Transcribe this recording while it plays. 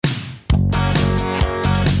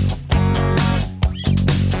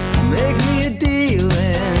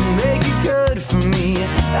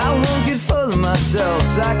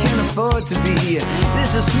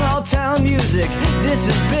small town music. This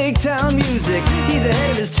is big town music. He's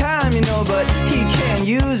ahead of his time, you know, but he can't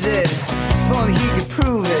use it. If only he could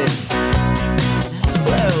prove it.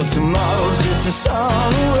 Well, tomorrow's just a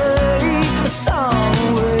song away, a song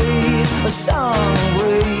away, a song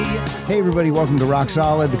away. Hey everybody, welcome to Rock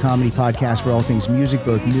Solid, the comedy podcast for all things music,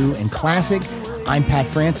 both new and classic. I'm Pat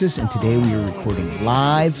Francis, and today we are recording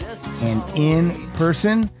live and in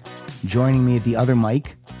person. Joining me at the other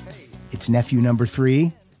mic, it's nephew number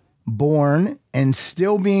 3, born and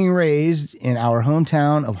still being raised in our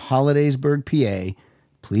hometown of Hollidaysburg, PA.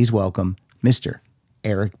 Please welcome Mr.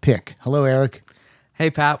 Eric Pick. Hello, Eric. Hey,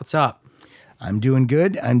 Pat, what's up? I'm doing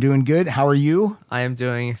good. How are you? I am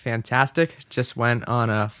doing fantastic. Just went on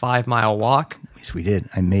a 5-mile walk. Yes, we did.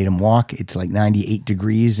 I made him walk. It's like 98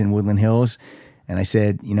 degrees in Woodland Hills. And I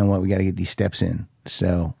said, you know what? We got to get these steps in.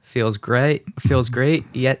 So Feels great,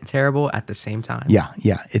 yet terrible at the same time. yeah,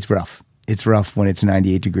 it's rough. It's rough when it's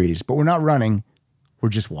 98 degrees. But we're not running. We're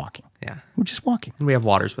just walking. Yeah. We're just walking. And we have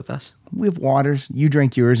waters with us. We have waters. You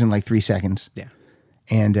drank yours in like 3 seconds. Yeah.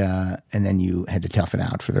 And then you had to tough it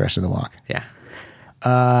out for the rest of the walk. Yeah.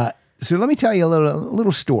 So let me tell you a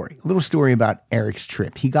little story about Eric's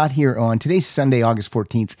trip. He got here on, today's Sunday, August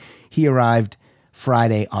 14th. He arrived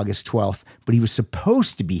Friday, August 12th, but he was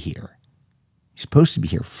supposed to be here. He's supposed to be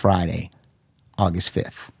here Friday, August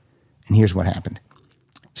 5th. And here's what happened.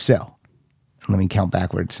 So, let me count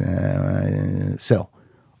backwards. So,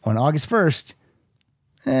 on August 1st,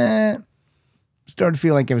 started to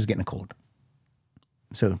feel like I was getting a cold.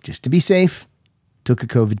 So, just to be safe, took a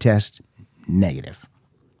COVID test, negative.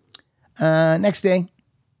 Next day,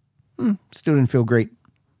 still didn't feel great.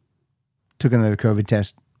 Took another COVID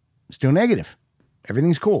test, still negative.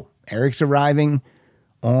 Everything's cool. Eric's arriving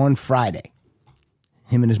on Friday.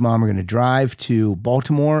 Him and his mom are going to drive to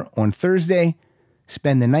Baltimore on Thursday,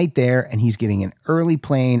 spend the night there, and he's getting an early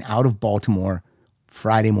plane out of Baltimore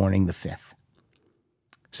Friday morning, the 5th.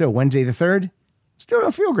 So Wednesday, the 3rd, still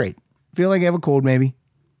don't feel great. Feel like I have a cold maybe.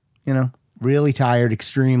 You know, really tired,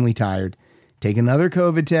 extremely tired. Take another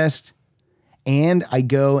COVID test, and I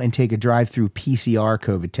go and take a drive-through PCR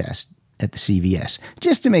COVID test at the CVS,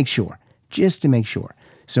 just to make sure.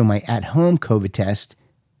 So my at-home COVID test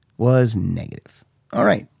was negative. All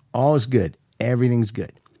right, all is good. Everything's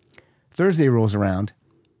good. Thursday rolls around.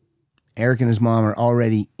 Eric and his mom are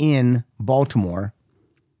already in Baltimore.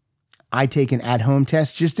 I take an at-home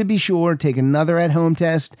test just to be sure, take another at-home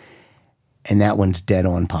test, and that one's dead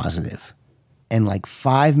on positive. And like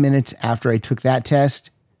 5 minutes after I took that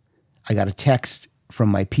test, I got a text from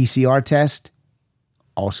my PCR test,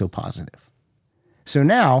 also positive. So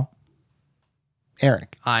now,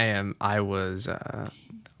 Eric.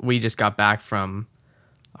 We just got back from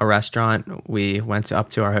a restaurant. We went up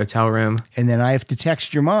to our hotel room. And then I have to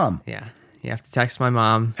text your mom. Yeah. You have to text my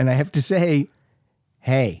mom. And I have to say,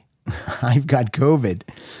 hey, I've got COVID.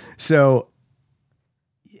 So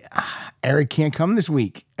Eric can't come this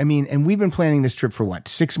week. I mean, and we've been planning this trip for what,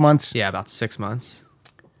 6 months? Yeah, about 6 months.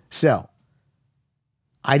 So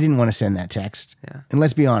I didn't want to send that text. Yeah. And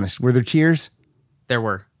let's be honest, were there tears? There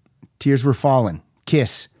were. Tears were falling.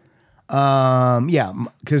 Kiss. Yeah,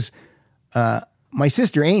 because my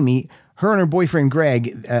sister Amy, her and her boyfriend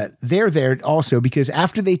Greg, they're there also because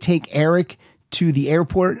after they take Eric to the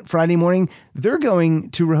airport Friday morning, they're going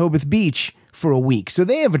to Rehoboth Beach for a week. So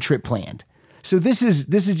they have a trip planned. So this is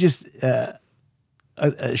just a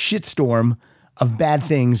shitstorm of bad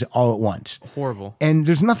things all at once. Horrible. And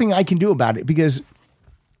there's nothing I can do about it because,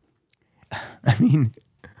 I mean,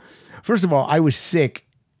 first of all, I was sick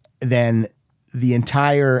then the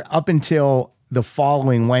entire, up until the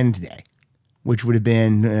following Wednesday, which would have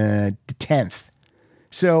been the 10th.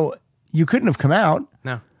 So you couldn't have come out.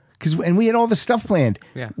 No. And we had all this stuff planned.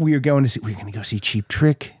 Yeah. We were going to go see Cheap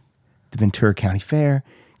Trick, the Ventura County Fair,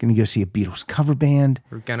 going to go see a Beatles cover band.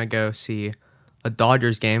 We're going to go see a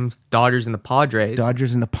Dodgers game, Dodgers and the Padres.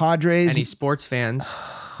 Any sports fans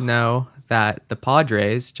know that the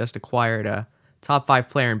Padres just acquired a top 5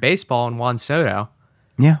 player in baseball in Juan Soto.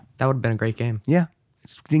 Yeah. That would have been a great game. Yeah.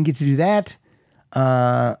 Didn't get to do that.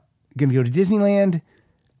 Going to go to Disneyland.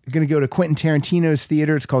 Going to go to Quentin Tarantino's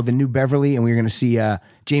theater. It's called the New Beverly, and we're going to see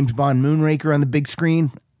James Bond Moonraker on the big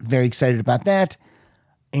screen. Very excited about that.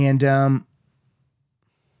 And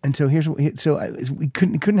so we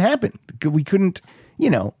couldn't happen. We couldn't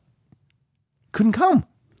come.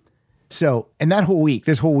 So, and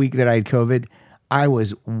this whole week that I had COVID, I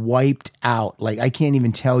was wiped out. Like, I can't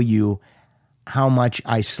even tell you how much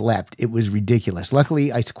I slept. It was ridiculous.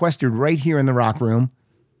 Luckily, I sequestered right here in the Rock Room,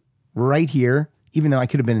 right here, even though I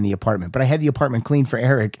could have been in the apartment. But I had the apartment cleaned for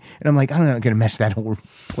Eric, and I'm like, I'm not going to mess that whole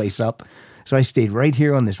place up. So I stayed right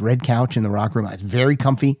here on this red couch in the rock room. I was very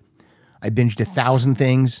comfy. I binged 1,000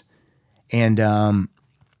 things. And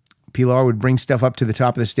Pilar would bring stuff up to the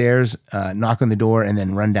top of the stairs, knock on the door, and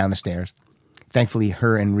then run down the stairs. Thankfully,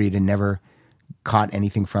 her and Rita never caught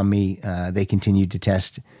anything from me. They continued to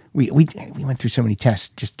test. We went through so many tests,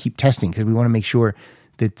 just keep testing because we want to make sure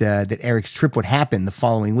that Eric's trip would happen the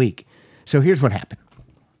following week. So here's what happened.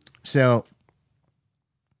 So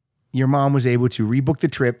your mom was able to rebook the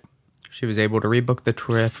trip. She was able to rebook the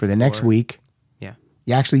trip for the next week. Yeah.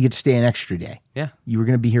 You actually get to stay an extra day. Yeah. You were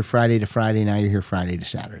going to be here Friday to Friday. Now you're here Friday to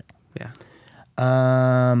Saturday. Yeah.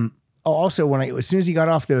 Also, as soon as he got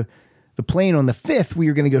off the plane on the 5th, we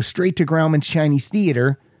were going to go straight to Grauman's Chinese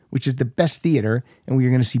Theater, which is the best theater, and we were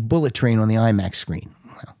going to see Bullet Train on the IMAX screen.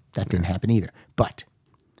 Well, that didn't happen either. But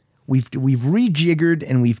we've rejiggered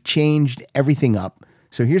and we've changed everything up.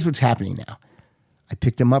 So here's what's happening now. I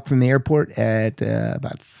picked him up from the airport at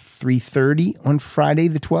about 3:30 on Friday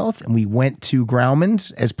the 12th, and we went to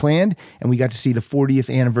Grauman's as planned, and we got to see the 40th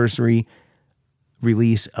anniversary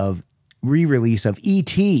re-release of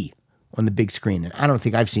E.T. on the big screen. And I don't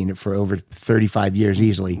think I've seen it for over 35 years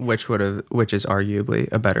easily. Which is arguably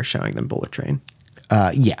a better showing than Bullet Train.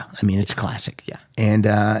 Yeah, I mean, it's classic. Yeah. And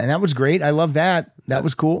that was great. I love that. That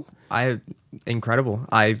was cool. Incredible.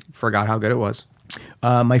 I forgot how good it was.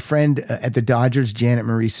 My friend at the Dodgers, Janet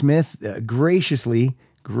Marie Smith, graciously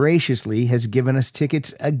has given us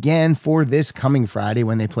tickets again for this coming Friday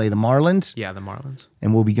when they play the Marlins. Yeah, the Marlins.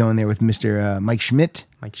 And we'll be going there with Mr. Mike Schmidt.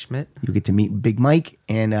 Mike Schmidt. You'll get to meet Big Mike,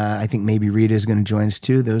 and I think maybe Rita is going to join us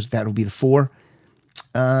too. That'll be the 4.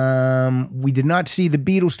 We did not see the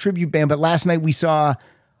Beatles tribute band, but last night we saw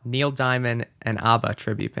Neil Diamond and ABBA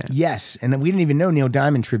tribute band. Yes, and we didn't even know Neil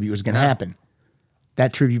Diamond tribute was going to happen.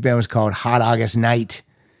 That tribute band was called Hot August Night.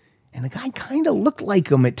 And the guy kind of looked like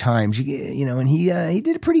him at times, and he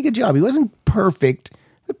did a pretty good job. He wasn't perfect,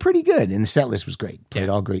 but pretty good. And the set list was great. Played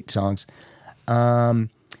all great songs. And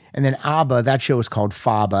then ABBA, that show was called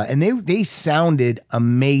FABA. And they sounded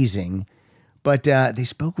amazing, but they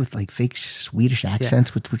spoke with like fake Swedish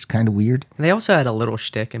accents, which was kind of weird. And they also had a little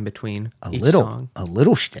shtick in between each song. A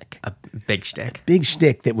little shtick. A big shtick. Big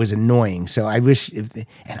shtick that was annoying. So I wish, and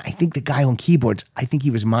I think the guy on keyboards, I think he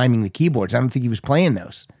was miming the keyboards. I don't think he was playing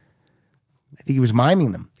those. I think he was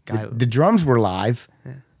miming them. The drums were live.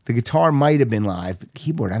 Yeah. The guitar might have been live, but the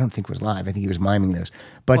keyboard I don't think was live. I think he was miming those.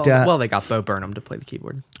 But well, they got Bo Burnham to play the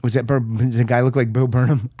keyboard. Does the guy look like Bo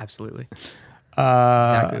Burnham? Absolutely.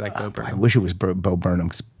 Exactly like Bo Burnham. I wish it was Bo Burnham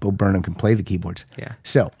because Bo Burnham can play the keyboards. Yeah.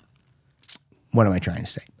 So, what am I trying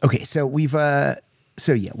to say? Okay, so we've redone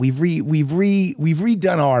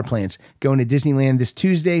all our plans. Going to Disneyland this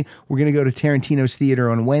Tuesday. We're going to go to Tarantino's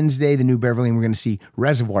Theater on Wednesday, the New Beverly, and we're going to see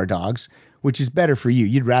Reservoir Dogs, which is better for you.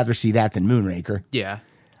 You'd rather see that than Moonraker. Yeah.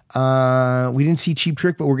 We didn't see Cheap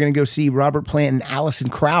Trick, but we're going to go see Robert Plant and Alison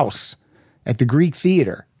Krauss at the Greek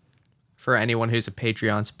Theater. For anyone who's a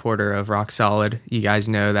Patreon supporter of Rock Solid, you guys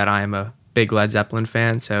know that I am a big Led Zeppelin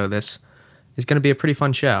fan, so this is going to be a pretty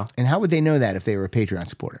fun show. And how would they know that if they were a Patreon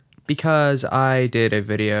supporter? Because I did a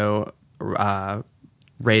video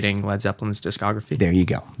rating Led Zeppelin's discography. There you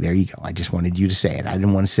go. I just wanted you to say it. I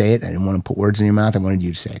didn't want to say it. I didn't want to put words in your mouth. I wanted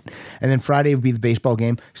you to say it. And then Friday would be the baseball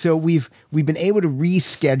game. So we've been able to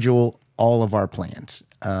reschedule all of our plans.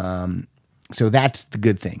 So that's the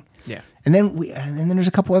good thing. Yeah. And then there's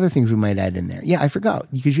a couple other things we might add in there. Yeah, I forgot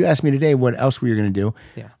because you asked me today what else we were going to do.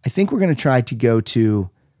 Yeah. I think we're going to try to go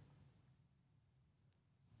to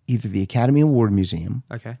either the Academy Award Museum.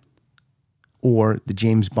 Okay. Or the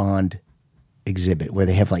James Bond exhibit where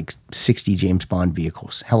they have like 60 James Bond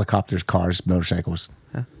vehicles, helicopters, cars, motorcycles,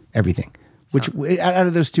 everything. Which out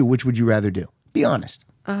of those two, which would you rather do? Be honest.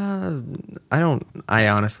 I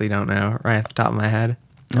honestly don't know right off the top of my head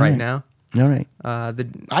right now. All right.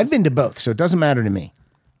 I've been to both, so it doesn't matter to me.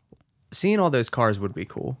 Seeing all those cars would be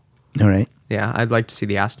cool. All right. Yeah, I'd like to see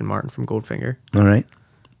the Aston Martin from Goldfinger. All right.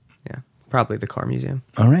 Yeah, probably the car museum.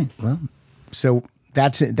 All right. Well, so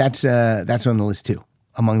that's on the list too,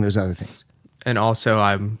 among those other things. And also,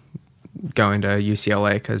 I'm going to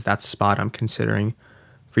UCLA because that's a spot I'm considering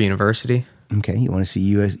for university. Okay, you want to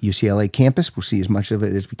see UCLA campus? We'll see as much of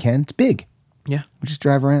it as we can. It's big. Yeah. We'll just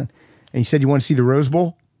drive around. And you said you want to see the Rose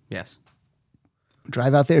Bowl? Yes.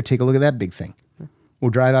 Drive out there, take a look at that big thing.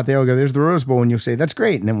 We'll drive out there, we'll go, there's the Rose Bowl, and you'll say, that's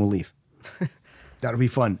great, and then we'll leave. That'll be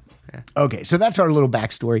fun. Yeah. Okay, so that's our little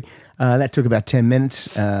backstory. That took about 10 minutes.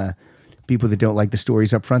 People that don't like the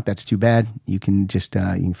stories up front, that's too bad. You can just you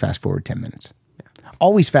can fast forward 10 minutes. Yeah.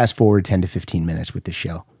 Always fast forward 10 to 15 minutes with the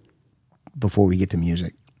show before we get to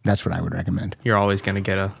music. That's what I would recommend. You're always going to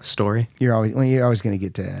get a story. You're always going to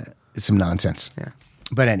get some nonsense. Yeah.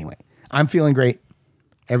 But anyway, I'm feeling great.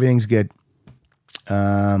 Everything's good.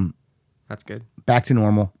 That's good. Back to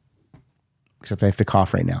normal. Except I have to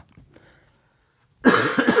cough right now.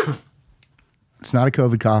 It's not a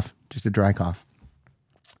COVID cough, just a dry cough.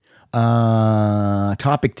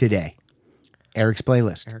 Topic today. Eric's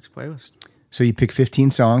playlist. Eric's playlist. So you pick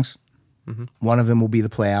 15 songs. One of them will be the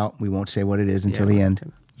play out. We won't say what it is until the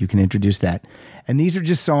end. You can introduce that. And these are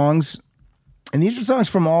just songs. And these are songs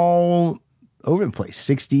from all over the place.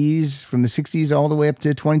 60s, from the 60s all the way up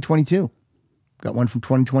to 2022. Got one from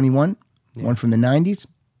 2021, one from the 90s,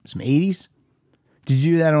 some 80s. Did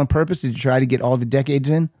you do that on purpose? Did you try to get all the decades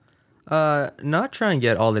in? Not try and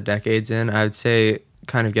get all the decades in. I would say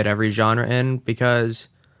kind of get every genre in, because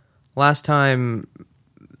last time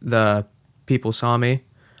the people saw me,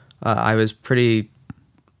 I was pretty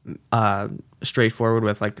straightforward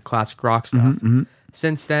with like the classic rock stuff.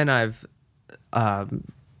 Since then, I've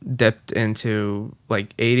dipped into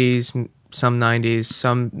like 80s, some 90s,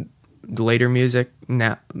 some later music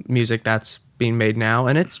that's being made now,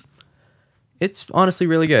 and it's honestly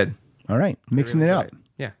really good. All right, mixing Really it up. enjoy it.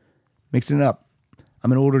 Yeah. Mixing it up.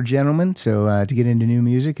 I'm an older gentleman, so to get into new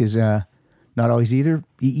music is not always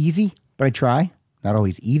easy, but I try. Not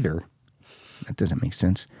always either. That doesn't make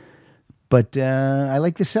sense. But I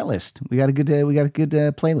like the set list. We got a good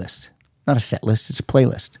playlist. Not a set list, it's a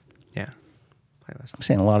playlist. Yeah. Playlist. I'm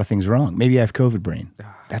saying a lot of things wrong. Maybe I have COVID brain.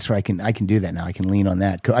 That's where I can do that now. I can lean on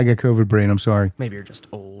that. I got COVID brain. I'm sorry. Maybe you're just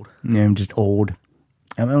old. Yeah, I'm just old.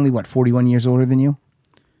 I'm only 41 years older than you.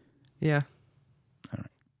 Yeah.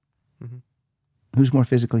 Who's more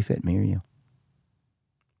physically fit, me or you?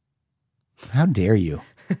 How dare you?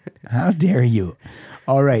 How dare you?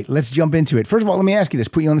 All right, let's jump into it. First of all, let me ask you this.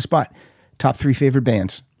 Put you on the spot. Top 3 favorite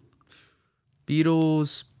bands.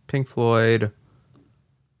 Beatles, Pink Floyd.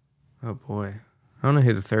 Oh boy. I don't know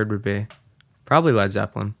who the third would be. Probably Led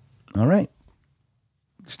Zeppelin. All right.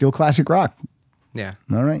 Still classic rock. Yeah.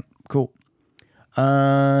 All right, cool.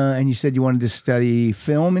 And you said you wanted to study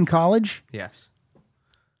film in college? Yes.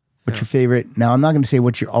 What's your favorite? Now, I'm not going to say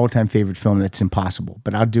what's your all-time favorite film. That's impossible,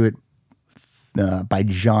 but I'll do it by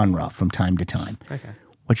genre from time to time. Okay.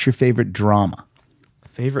 What's your favorite drama?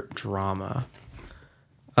 Favorite drama?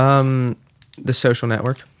 The Social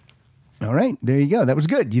Network. All right, there you go. That was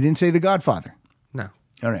good. You didn't say The Godfather. No.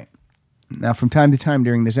 All right. Now, from time to time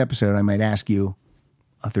during this episode, I might ask you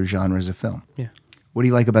other genres of film. Yeah. What do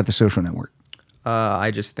you like about The Social Network?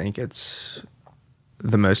 I just think it's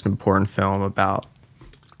the most important film about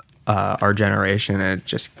our generation, and it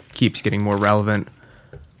just keeps getting more relevant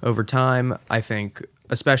over time. I think,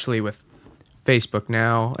 especially with Facebook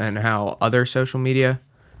now and how other social media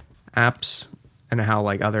apps and how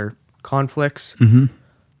like other conflicts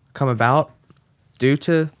come about due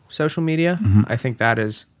to social media. I think that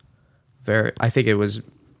is I think it was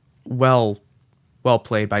well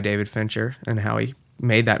played by David Fincher and how he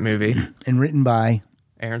made that movie. And written by?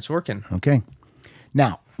 Aaron Sorkin. Okay.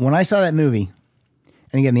 Now, when I saw that movie,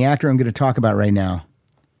 and again, the actor I'm going to talk about right now,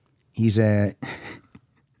 he's had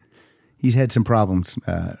some problems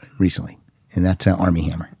recently, and that's Armie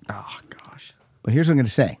Hammer. Oh, gosh. But here's what I'm going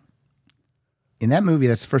to say. In that movie,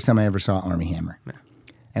 that's the first time I ever saw Armie Hammer. Yeah.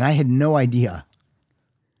 And I had no idea.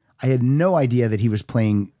 That he was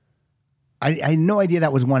playing. I had no idea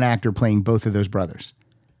that was one actor playing both of those brothers.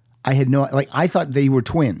 I thought they were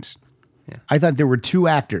twins. Yeah. I thought there were two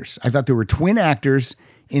actors. I thought there were twin actors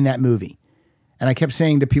in that movie. And I kept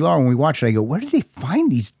saying to Pilar when we watched it, I go, where did they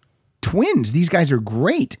find these twins? These guys are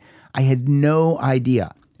great. I had no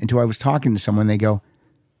idea until I was talking to someone. They go,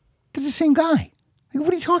 that's the same guy. I go,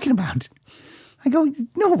 what are you talking about? I go,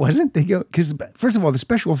 no, it wasn't. They go, because first of all, the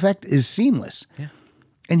special effect is seamless. Yeah.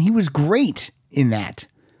 And he was great in that.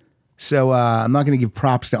 So I'm not going to give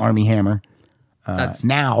props to Armie Hammer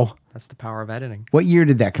now. That's the power of editing. What year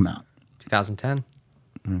did that come out? 2010.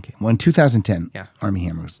 Okay. Well, in 2010, Yeah. Armie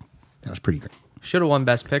Hammer was pretty great. Should have won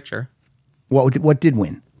Best Picture. What did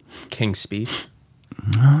win? King's Speech.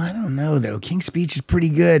 Oh, I don't know, though. King's Speech is pretty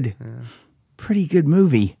good. Yeah. Pretty good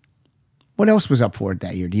movie. What else was up for it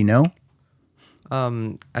that year? Do you know?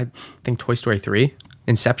 I think Toy Story 3.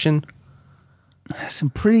 Inception. Some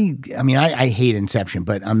pretty. I mean, I hate Inception,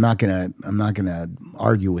 but I'm not gonna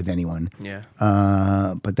argue with anyone. Yeah.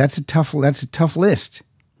 But that's a tough list.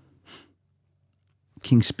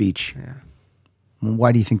 King's Speech. Yeah. Well,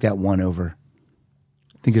 why do you think that won over?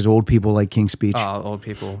 I think as old people like King's Speech. Old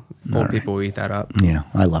people will eat that up. Yeah,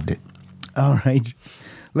 I loved it. All right.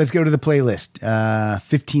 Let's go to the playlist.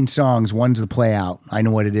 15 songs. One's the play out. I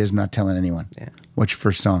know what it is. I'm not telling anyone. Yeah. What's your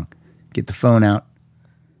first song? Get the phone out.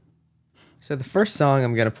 So the first song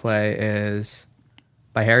I'm going to play is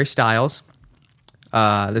by Harry Styles.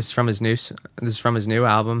 This is from his new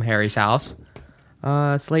album, Harry's House.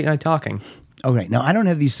 It's Late Night Talking. Okay, now I don't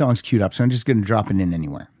have these songs queued up, so I'm just going to drop it in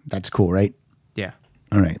anywhere. That's cool, right? Yeah.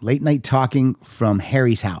 All right, Late Night Talking from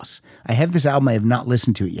Harry's House. I have this album. I have not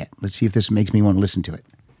listened to it yet. Let's see if this makes me want to listen to it.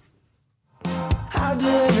 I'll do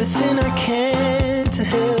everything I can to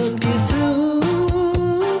help you through.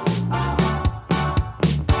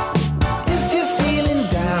 If you're feeling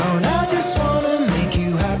down, I just want to make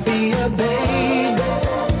you happier, baby.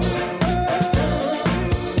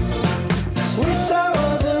 Wish I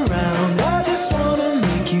was around, I just want to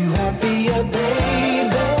make you happier,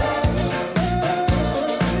 baby.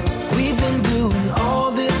 We've been doing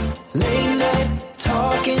all this late night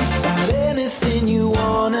talking about anything you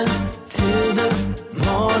wanna till the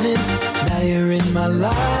morning. Now you're in my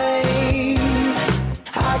life.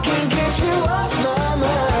 I can't get you off my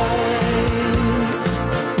mind.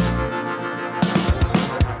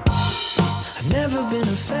 I've never been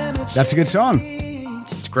a fan of That's a good song.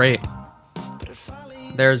 It's great.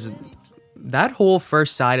 There's that whole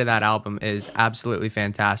first side of that album is absolutely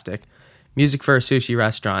fantastic. Music for a Sushi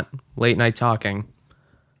Restaurant, Late Night Talking,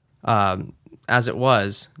 As It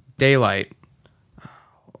Was, Daylight.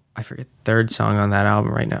 I forget the third song on that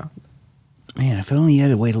album right now. Man, if only you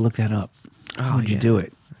had a way to look that up. How would you do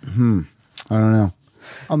it? I don't know.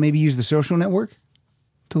 Oh, maybe use the social network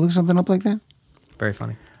to look something up like that? Very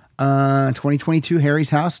funny. 2022, Harry's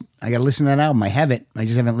House. I got to listen to that album. I have it. I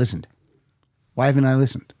just haven't listened. Why haven't I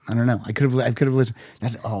listened? I don't know. I could have listened. You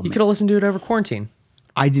could have listened to it over quarantine.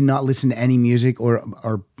 I did not listen to any music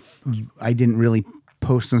or I didn't really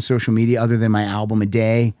post on social media other than my album a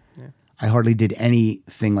day. Yeah. I hardly did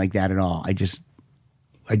anything like that at all. I just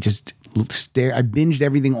I binged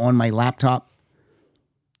everything on my laptop.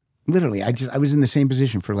 Literally, I was in the same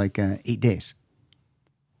position for like 8 days.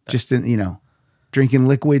 Just drinking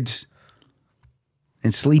liquids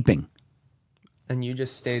and sleeping. And you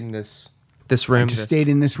just stayed in this room. I just stayed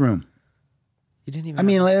in this room. You didn't even. I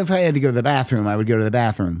mean, if I had to go to the bathroom, I would go to the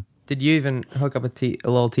bathroom. Did you even hook up a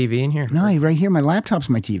little TV in here? No, right here, my laptop's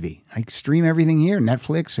my TV. I stream everything here: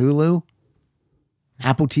 Netflix, Hulu,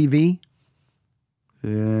 Apple TV,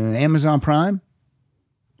 Amazon Prime.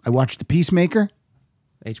 I watched The Peacemaker,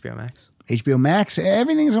 HBO Max. HBO Max.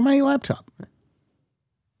 Everything is on my laptop.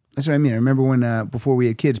 That's what I mean. I remember when before we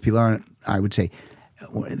had kids, Pilar and I would say,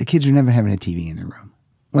 the kids are never having a TV in their room.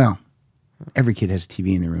 Well, every kid has a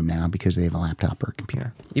TV in their room now because they have a laptop or a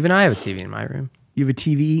computer. Yeah. Even I have a TV in my room. You have a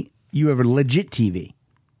TV. You have a legit TV.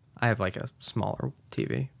 I have like a smaller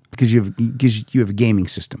TV. Because you have a gaming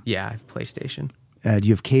system. Yeah, I have PlayStation. Do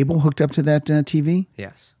you have cable hooked up to that TV?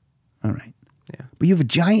 Yes. All right. Yeah. But you have a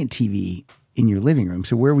giant TV in your living room.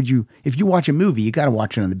 So where would you, if you watch a movie, you got to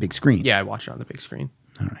watch it on the big screen. Yeah, I watch it on the big screen.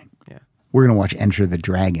 All right. Yeah. We're going to watch Enter the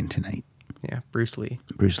Dragon tonight. Yeah, Bruce Lee.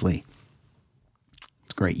 Bruce Lee.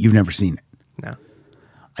 It's great. You've never seen it. No.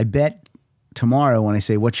 I bet tomorrow when I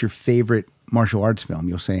say, what's your favorite martial arts film,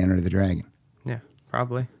 you'll say Enter the Dragon. Yeah,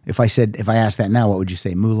 probably. If I asked that now, what would you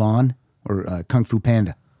say? Mulan or Kung Fu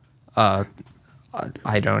Panda? I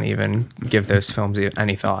don't even give those films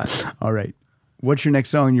any thought. All right. What's your next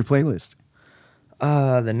song on your playlist?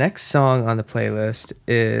 The next song on the playlist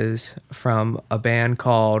is from a band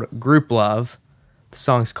called Group Love. The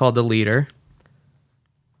song's called The Leader.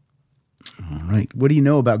 All right. What do you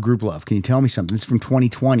know about Group Love? Can you tell me something? It's from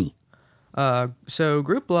 2020. So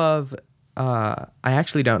Group Love, I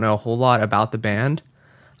actually don't know a whole lot about the band.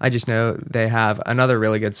 I just know they have another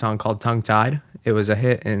really good song called Tongue Tied. It was a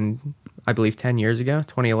hit in, I believe, 10 years ago,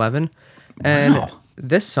 2011. And Wow.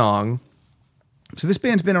 this song... So this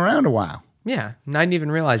band's been around a while. Yeah, and I didn't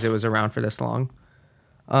even realize it was around for this long.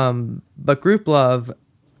 But Group Love,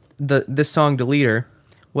 this song, The Leader,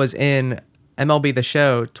 was in MLB The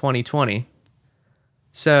Show 2020.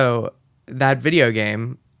 So that video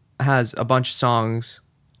game has a bunch of songs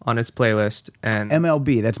on its playlist. And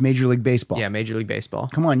MLB, that's Major League Baseball. yeah, Major League Baseball.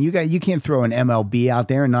 Come on, you can't throw an MLB out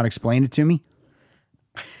there and not explain it to me.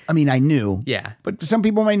 I mean, I knew. Yeah. But some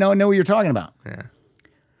people might not know what you're talking about. Yeah.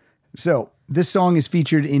 So this song is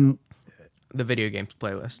featured in... The video games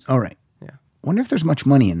playlist. All right. Yeah. Wonder if there's much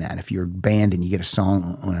money in that if you're a band and you get a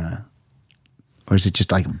song on a... Or is it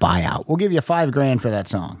just like a buyout? We'll give you $5,000 for that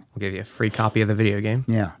song. We'll give you a free copy of the video game.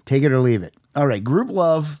 Yeah. Take it or leave it. All right. Group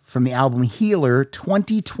Love from the album Healer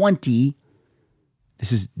 2020.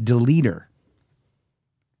 This is Deleter.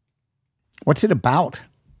 What's it about?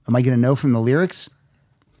 Am I going to know from the lyrics?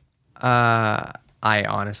 I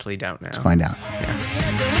honestly don't know. Let's find out.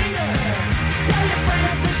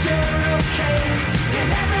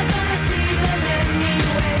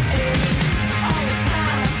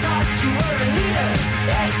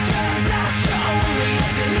 It turns out you're only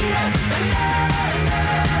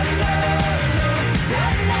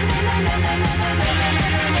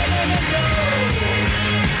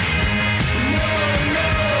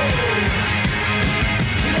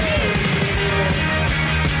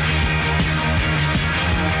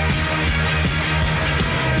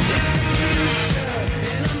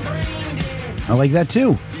I like that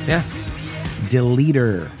too. Yeah.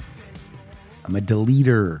 Deleter. I'm a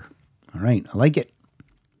deleter. All right. I like it.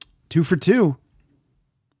 2 for 2.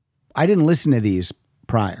 I didn't listen to these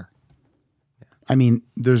prior. I mean,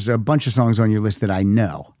 there's a bunch of songs on your list that I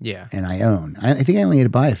know. Yeah. And I own. I think I only had to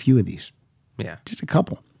buy a few of these. Yeah. Just a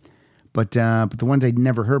couple. But the ones I'd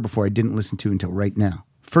never heard before, I didn't listen to until right now.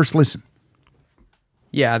 First listen.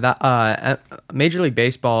 Yeah, that Major League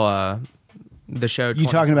Baseball, the show. You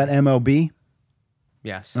talking about MLB?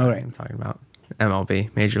 Yes. All right. I'm talking about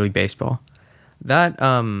MLB, Major League Baseball. That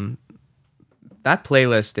that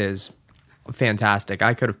playlist is fantastic.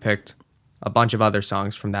 I could have picked a bunch of other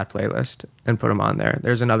songs from that playlist and put them on there.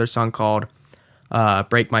 There's another song called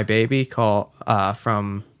 "Break My Baby"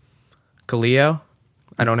 from Kaleo.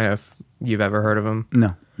 I don't know if you've ever heard of him.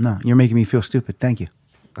 No. You're making me feel stupid. Thank you.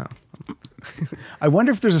 Oh. I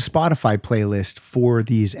wonder if there's a Spotify playlist for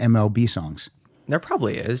these MLB songs. There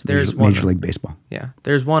probably is. There's one. Major League Baseball. Yeah,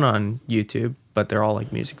 there's one on YouTube, but they're all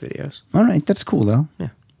like music videos. All right, that's cool though. Yeah.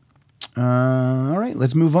 All right,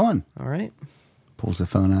 let's move on. All right. Pulls the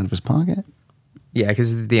phone out of his pocket. Yeah,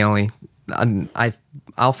 because it's the only.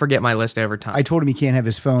 I'll forget my list over time. I told him he can't have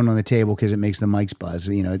his phone on the table because it makes the mics buzz.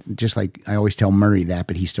 You know, just like I always tell Murray that,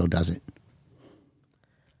 but he still does it.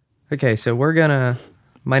 Okay, so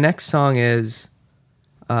my next song is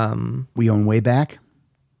We Own Way Back.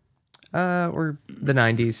 we're the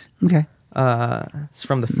 90s. Okay. It's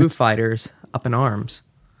from the Foo Fighters, Up in Arms.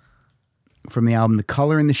 From the album The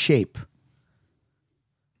Color and the Shape.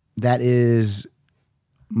 That is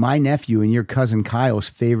my nephew and your cousin Kyle's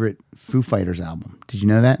favorite Foo Fighters album. Did you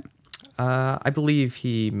know that? I believe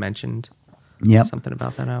he mentioned Yep. something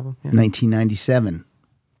about that album. Yeah. 1997.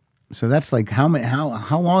 So that's like how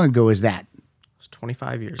long ago is that? It was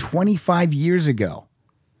 25 years. 25 years ago.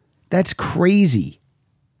 That's crazy.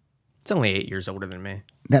 It's only 8 years older than me.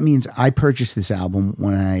 That means I purchased this album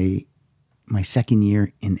when my second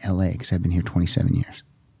year in LA, because I've been here 27 years.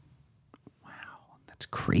 Wow, that's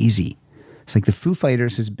crazy. It's like the Foo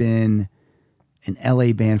Fighters has been an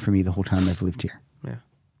LA band for me the whole time I've lived here. Yeah.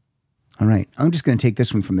 All right, I'm just going to take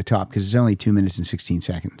this one from the top because it's only 2 minutes and 16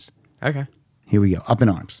 seconds. Okay. Here we go. Up in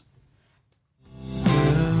Arms.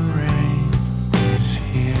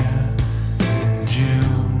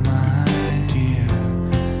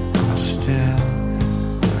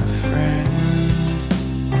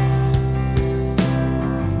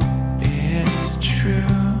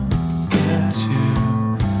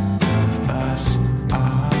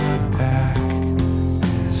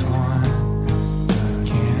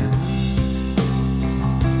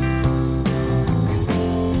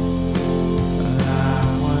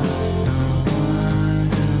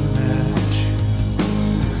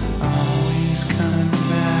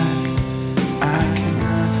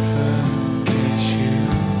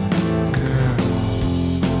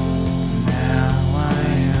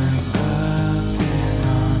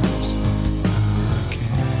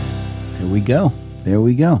 There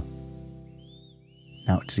we go.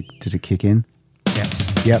 Now, does it kick in?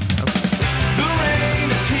 Yes. Yep.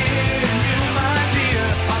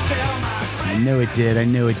 I know it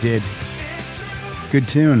did. Good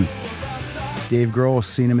tune. Dave Grohl,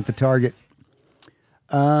 seen him at the Target.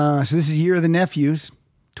 So this is Year of the Nephews,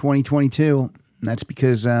 2022. And that's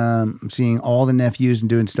because I'm seeing all the nephews and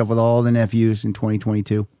doing stuff with all the nephews in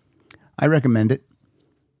 2022. I recommend it.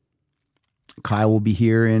 Kyle will be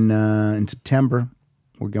here in September.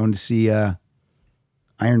 We're going to see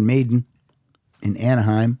Iron Maiden in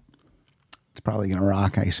Anaheim. It's probably going to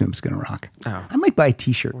rock. I assume it's going to rock. Oh. I might buy a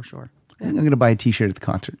t-shirt. For sure. I think I'm going to buy a t-shirt at the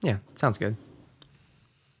concert. Yeah, sounds good.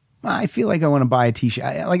 I feel like I want to buy a t-shirt.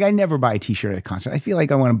 I never buy a t-shirt at a concert. I feel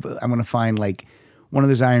like I want to find like one of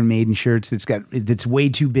those Iron Maiden shirts that's way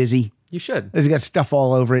too busy. You should. It's got stuff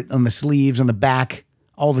all over it, on the sleeves, on the back,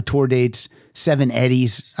 all the tour dates, 7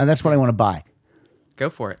 Eddies. That's what I want to buy. Go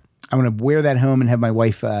for it. I'm going to wear that home and have my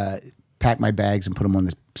wife pack my bags and put them on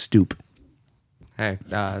the stoop. Hey,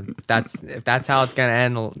 if that's how it's gonna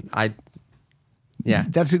end, yeah,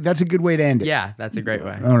 That's a good way to end it. yeah, that's a great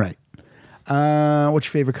way. All right. What's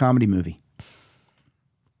your favorite comedy movie?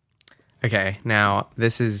 Okay, now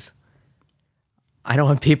this is. I don't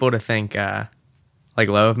want people to think like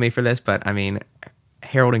low of me for this, but I mean,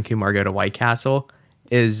 Harold and Kumar Go to White Castle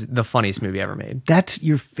is the funniest movie ever made. That's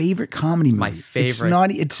your favorite comedy movie. My favorite. It's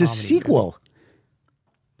not. It's a sequel. Movie.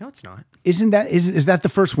 No, it's not. Isn't that is that the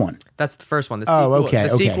first one? That's the first one. The sequel, okay.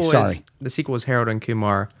 The sequel Sorry. The sequel is Harold and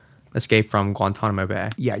Kumar Escape from Guantanamo Bay.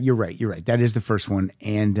 Yeah, you're right. That is the first one,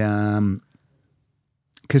 and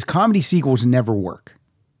because comedy sequels never work.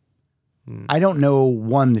 I don't know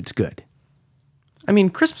one that's good. I mean,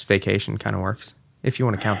 Christmas Vacation kind of works. if you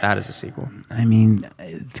want to count that as a sequel. I mean,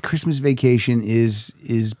 the Christmas Vacation is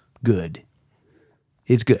good.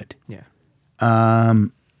 It's good. Yeah.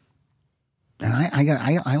 And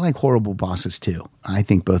I like Horrible Bosses too. I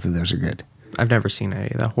think both of those are good. I've never seen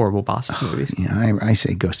any of the Horrible Bosses movies. Yeah, I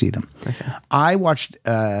say go see them. Okay. I watched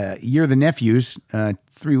Year of the Nephews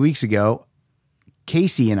 3 weeks ago.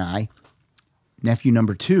 Casey and I, nephew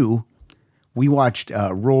number 2, we watched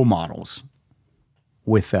Role Models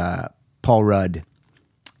with Paul Rudd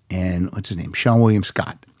and what's his name? Sean William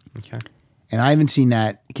Scott. Okay. And I haven't seen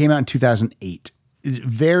that. It came out in 2008.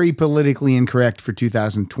 Very politically incorrect for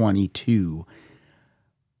 2022.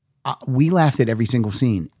 We laughed at every single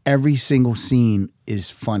scene. Every single scene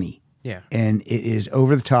is funny. Yeah. And it is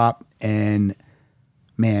over the top. And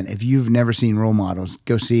man, if you've never seen Role Models,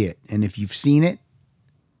 go see it. And if you've seen it,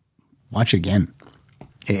 watch it again.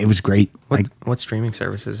 It was great. What streaming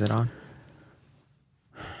service is it on?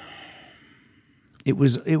 It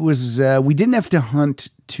was we didn't have to hunt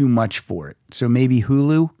too much for it. So maybe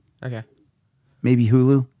Hulu. Okay. Maybe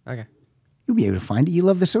Hulu. Okay. You'll be able to find it. You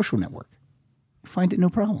love The Social Network. Find it, no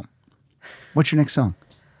problem. What's your next song?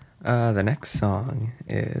 The next song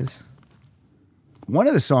is... One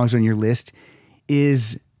of the songs on your list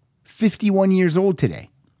is 51 years old today.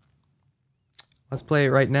 Let's play it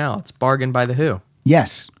right now. It's Bargain by The Who.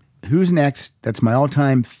 Yes. Who's Next? That's my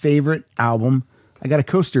all-time favorite album. I got a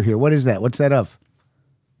coaster here. What is that? What's that of?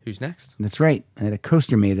 Who's Next? That's right. I had a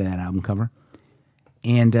coaster made of that album cover.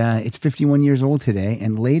 And it's 51 years old today.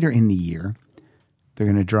 And later in the year, they're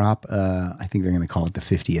going to drop, I think they're going to call it the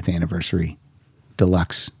 50th anniversary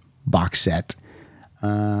deluxe box set.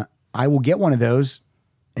 I will get one of those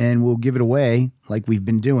and we'll give it away like we've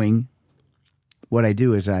been doing. What I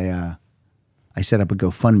do is I set up a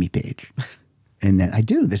GoFundMe page. And then I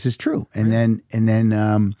do. This is true. And then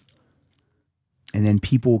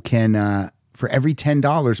people can, for every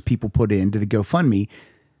 $10 people put into the GoFundMe,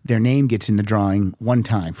 their name gets in the drawing one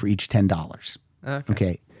time for each $10.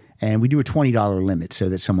 Okay. And we do a $20 limit so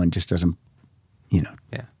that someone just doesn't,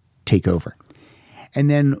 take over. And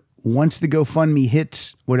then once the GoFundMe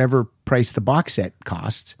hits whatever price the box set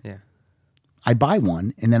costs, I buy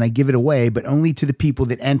one and then I give it away, but only to the people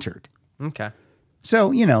that entered. Okay.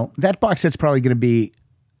 So, that box set's probably going to be,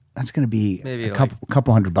 Maybe a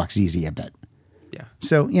couple $100 easy, I bet. Yeah.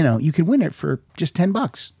 So, you can win it for just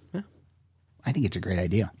 $10. Yeah. I think it's a great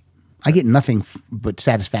idea. I get nothing but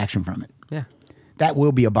satisfaction from it. Yeah. That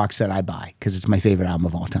will be a box set I buy because it's my favorite album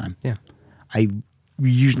of all time. Yeah. I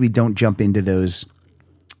usually don't jump into those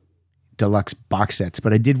deluxe box sets,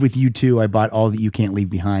 but I did with U2. I bought All That You Can't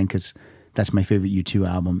Leave Behind because that's my favorite U2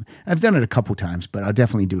 album. I've done it a couple times, but I'll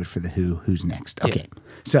definitely do it for The Who. Who's Next? Okay. Yeah.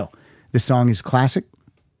 So the song is classic.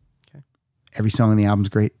 Okay. Every song on the album's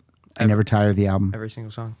great. I never tire of the album. Every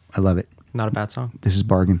single song. I love it. Not a bad song. This is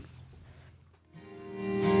Bargain.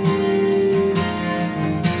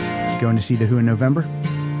 Going to see The Who in November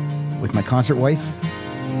with my concert wife,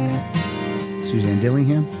 Suzanne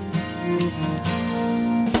Dillingham.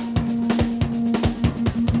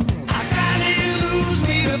 I gotta lose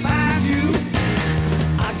me to find you.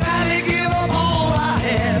 I gotta give up all I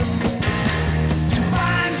have to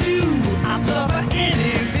find you. I'd suffer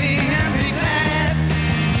anything and be glad.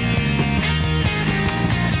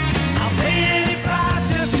 I'll pay any price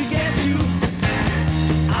just to get you.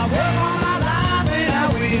 I work all my life and I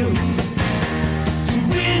will. To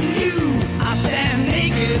win you, I stand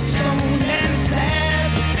naked, stoned and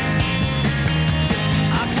stabbed.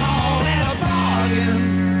 I call that a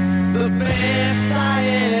bargain, the best I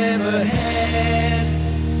ever had.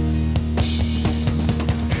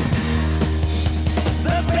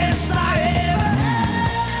 The best I ever had.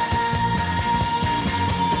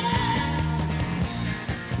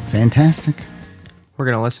 Fantastic. We're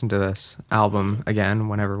going to listen to this album again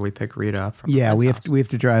whenever we pick Rita up from Yeah, Fred's we house. have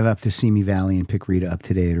to drive up to Simi Valley and pick Rita up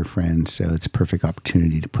today at her friends. So it's a perfect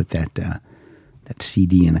opportunity to put that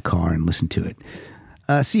CD in the car and listen to it.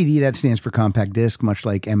 CD, that stands for compact disc, much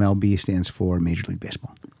like MLB stands for Major League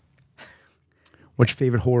Baseball. What's your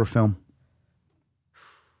favorite horror film?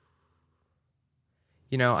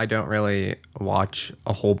 I don't really watch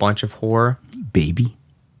a whole bunch of horror. Baby.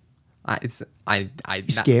 You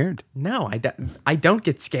Scared? No, I don't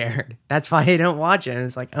get scared. That's why I don't watch it. And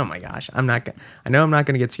it's like, oh my gosh, I know I'm not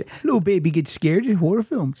going to get scared. Little baby gets scared in horror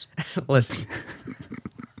films. Listen,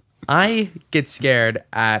 I get scared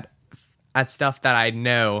at stuff that I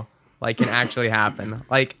know can actually happen.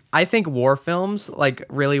 Like, I think war films, like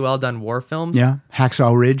really well done war films. Yeah.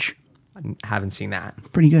 Hacksaw Ridge. I haven't seen that.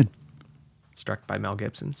 Pretty good. Struck by Mel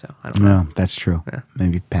Gibson, so I don't know. No, that's true. Yeah.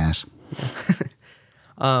 Maybe pass.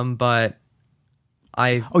 But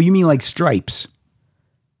Oh, you mean like Stripes?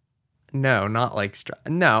 No, not like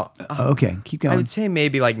no. Okay, keep I going. would say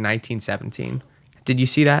maybe like 1917. Did you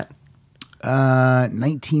see that?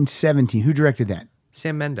 1917. Who directed that?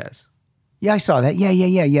 Sam Mendes. Yeah, I saw that.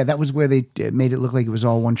 Yeah. That was where they made it look like it was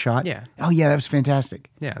all one shot. Yeah. Oh, yeah, that was fantastic.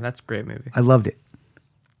 Yeah, that's a great movie. I loved it.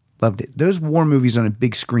 Loved it. Those war movies on a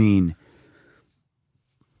big screen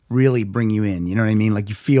really bring you in. You know what I mean? Like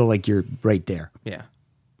you feel like you're right there. Yeah.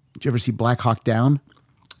 Did you ever see Black Hawk Down?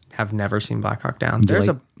 Have never seen Black Hawk Down.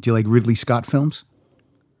 Do you like Ridley Scott films?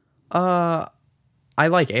 I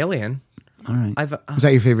like Alien. All right. I've Was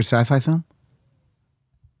that your favorite sci-fi film?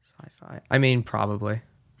 sci-fi. I mean, probably.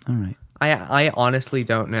 All right. I honestly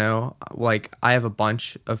don't know. Like, I have a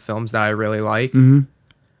bunch of films that I really like.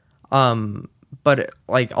 But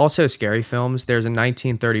like also scary films. There's a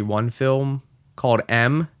 1931 film called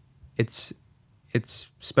M. It's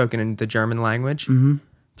spoken in the German language.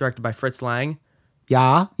 Directed by Fritz Lang.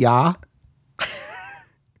 Yeah.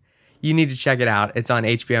 You need to check it out. It's on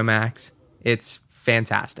HBO Max. It's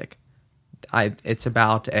fantastic. It's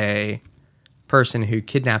about a person who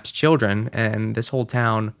kidnaps children, and this whole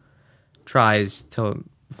town tries to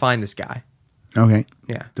find this guy. Okay.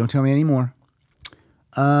 Yeah. Don't tell me any more.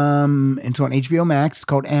 It's on HBO Max. It's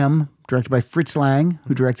called M, directed by Fritz Lang,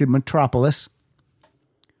 who directed Metropolis.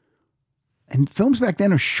 And films back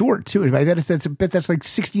then are short too. I bet that's like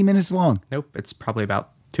 60 minutes long. Nope. It's probably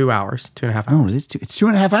about 2 hours, 2.5 hours. Oh, it's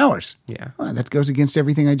 2.5 hours. Yeah. Oh, that goes against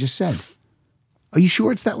everything I just said. Are you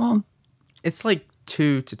sure it's that long? It's like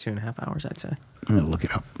 2 to 2.5 hours, I'd say. I'm going to look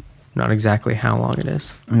it up. Not exactly how long it is.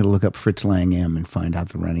 I'm going to look up Fritz Lang M and find out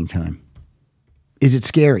the running time. Is it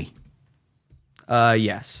scary?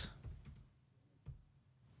 Yes.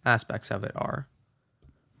 Aspects of it are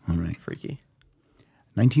All right. freaky.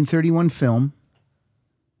 1931 film.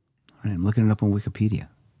 All right, I'm looking it up on Wikipedia.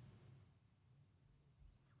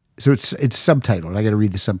 So it's subtitled. I got to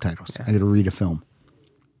read the subtitles. Yeah. I got to read a film.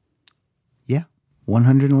 Yeah,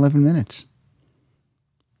 111 minutes.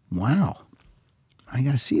 Wow. I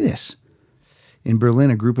got to see this. In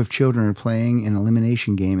Berlin, a group of children are playing an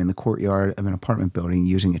elimination game in the courtyard of an apartment building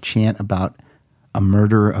using a chant about a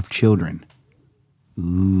murder of children.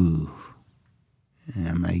 Ooh.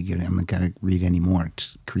 I'm not going to read any more.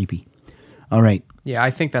 It's creepy. All right. Yeah, I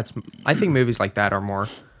think movies like that are more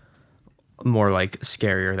like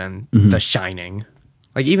scarier than The Shining.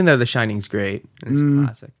 Like, even though The Shining's great and it's a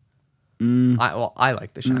classic. I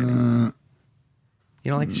like The Shining.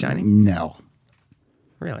 You don't like The Shining? No,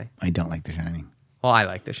 Really? I don't like The Shining. Well, I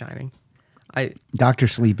like The Shining. I Dr.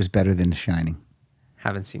 Sleep is better than The Shining.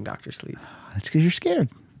 haven't seen Dr. Sleep. That's because you're scared.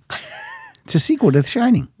 It's a sequel to The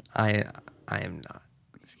Shining. I am not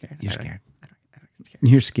scared. You're I don't- scared. I don't get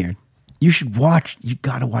scared. You're scared. You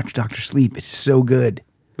got to watch Dr. Sleep. It's so good.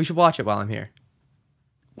 We should watch it while I'm here.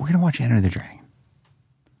 We're going to watch Enter the Dragon.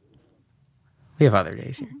 We have other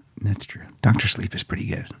days here. That's true. Dr. Sleep is pretty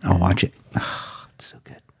good. I'll watch it. Oh, it's so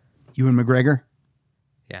good. Ewan McGregor,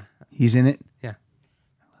 Yeah. he's in it. Yeah.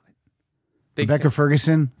 Big Rebecca fan,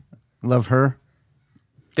 Ferguson, love her.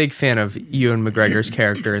 big fan of Ewan McGregor's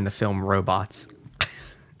character in the film Robots.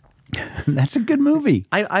 That's a good movie.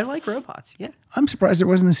 I like robots. Yeah. I'm surprised there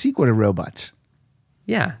wasn't a sequel to Robots.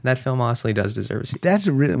 Yeah. That film honestly does deserve a sequel. That's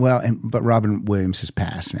a really but Robin Williams has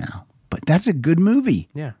passed now. But that's a good movie.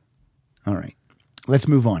 Yeah. All right, let's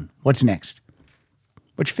move on. What's next?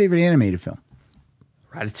 What's your favorite animated film?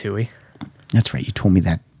 Ratatouille. That's right. You told me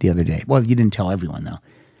that the other day. Well, you didn't tell everyone though.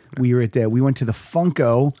 We went to the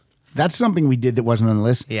Funko. That's something we did that wasn't on the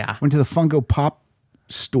list. Yeah. Went to the Funko Pop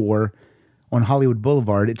store on Hollywood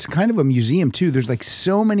Boulevard. It's kind of a museum too. There's like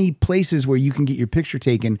so many places where you can get your picture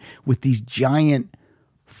taken with these giant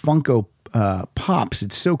Funko Pops.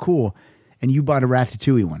 It's so cool. And you bought a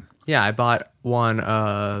Ratatouille one. Yeah. I bought one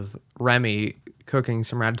of Remy cooking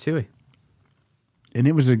some ratatouille. And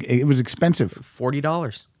it was expensive.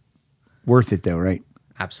 $40. Worth it though, right?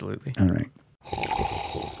 Absolutely. All right.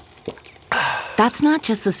 That's not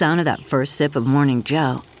just the sound of that first sip of Morning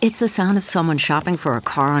Joe. It's the sound of someone shopping for a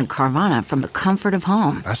car on Carvana from the comfort of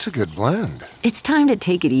home. That's a good blend. It's time to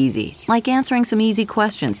take it easy, like answering some easy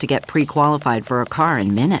questions to get pre-qualified for a car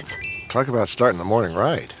in minutes. Talk about starting the morning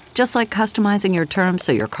right. Just like customizing your terms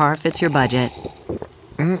so your car fits your budget.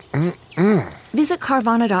 Visit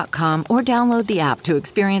Carvana.com or download the app to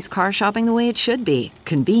experience car shopping the way it should be.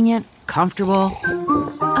 Convenient, comfortable.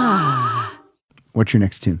 What's your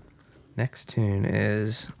next tune? Next tune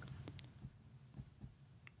is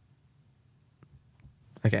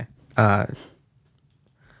okay. My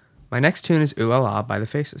next tune is Ooh La La by The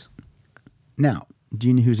Faces. Now, do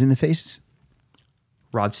you know who's in the Faces?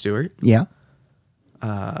 Rod Stewart, Yeah.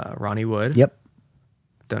 Ronnie Wood. Yep.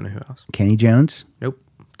 Don't know who else. Kenny Jones. Nope.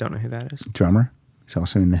 Don't know who that is. Drummer. He's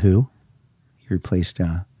also in The Who. He replaced,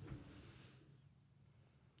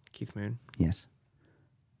 Keith Moon. yes.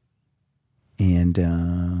 And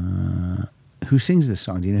who sings this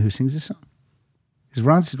song? Do you know who sings this song?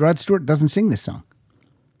 Because Rod Stewart doesn't sing this song.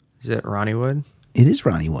 Is it Ronnie Wood? It is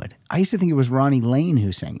Ronnie Wood. I used to think it was Ronnie Lane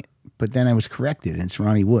who sang it, but then I was corrected, and it's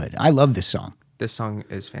Ronnie Wood. I love this song. This song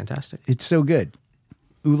is fantastic. It's so good.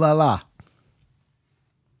 Ooh la la.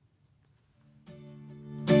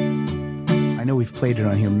 I know we've played it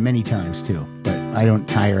on here many times too, but I don't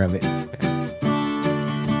tire of it.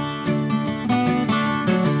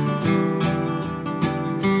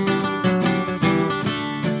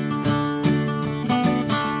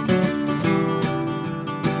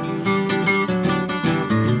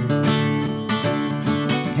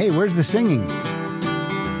 Hey, where's the singing?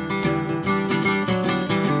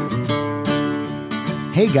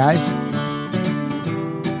 Hey guys,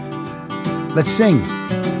 let's sing.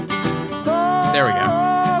 There we go.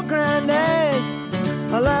 Oh, Granddad,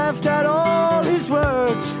 I laughed at all his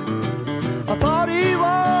words. I thought he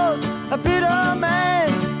was a bitter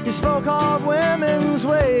man. He spoke of women's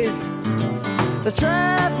ways. They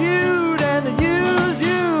trap you and they use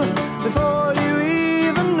you before you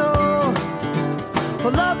even know.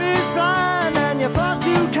 For love is blind and you're far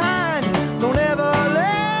too kind. Don't ever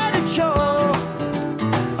let it show.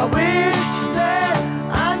 I wish that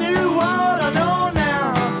I knew what I know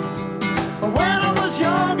now. When I was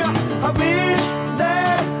younger, I wish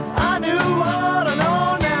that I knew what I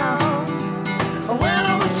know now. When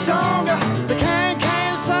I was stronger, the can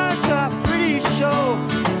such a pretty show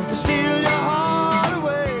to steal your heart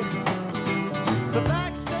away. The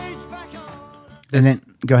backstage back on. And then,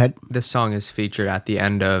 go ahead. This song is featured at the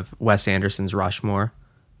end of Wes Anderson's Rushmore.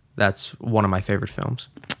 That's one of my favorite films.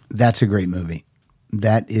 That's a great movie.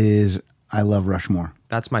 That is, I love Rushmore.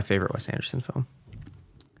 That's my favorite Wes Anderson film.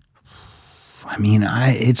 I mean,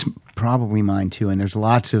 it's probably mine too. And there's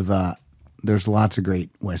lots of great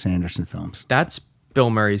Wes Anderson films. That's Bill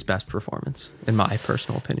Murray's best performance, in my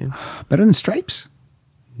personal opinion. Better than Stripes.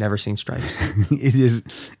 Never seen Stripes. It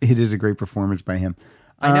is a great performance by him.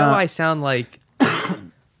 I know I sound like,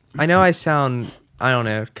 I don't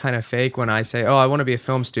know, kind of fake when I say, oh, I want to be a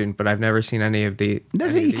film student, but I've never seen any of the...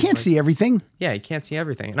 You can't see everything. Yeah, you can't see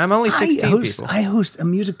everything. And I'm only 16 people. I host a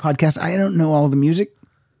music podcast. I don't know all the music.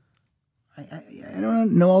 I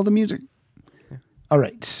don't know all the music. Yeah. All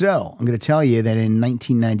right, so I'm going to tell you that in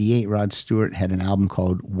 1998, Rod Stewart had an album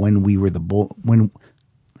called When We Were the When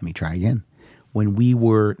We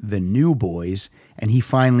Were the New Boys, and he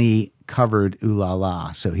finally covered Ooh La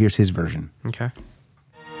La. So here's his version. Okay.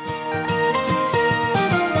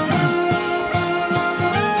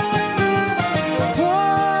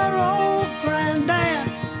 Poor old Granddad,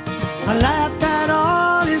 I laughed at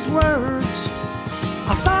all his words.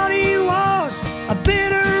 I thought he was a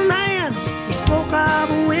bitter man. He spoke of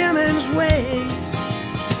women's ways.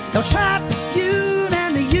 They'll trap you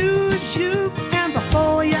and they use you, and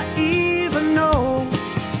before you even know.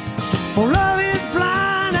 For love is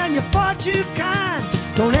blind and you're far too kind.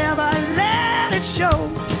 Don't ever let it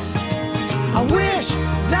show. I wish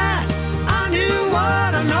that I knew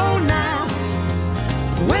what I know now.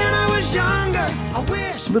 When I was younger, I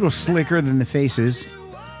wish. A little slicker than the Faces,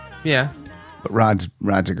 Yeah. but Rod's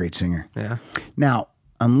a great singer. Yeah. Now,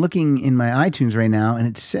 I'm looking in my iTunes right now, and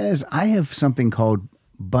it says I have something called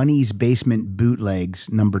Bunny's Basement Bootlegs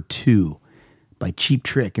 #2 by Cheap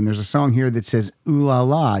Trick. And there's a song here that says Ooh La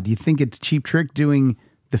La. Do you think it's Cheap Trick doing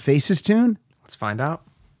the Faces tune? Let's find out.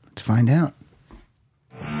 Let's find out.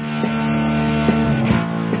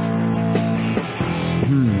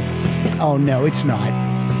 Oh, no, it's not.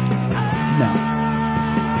 No.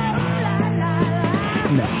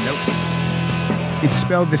 No. Nope. It's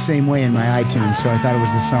spelled the same way in my iTunes, so I thought it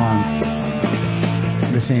was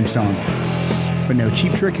the same song. But no,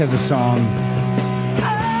 Cheap Trick has a song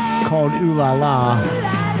called Ooh La La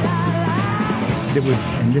that was,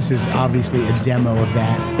 and this is obviously a demo of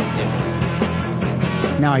that.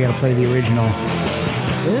 Now I gotta play the original.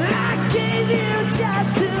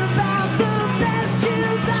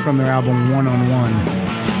 It's from their album One on One.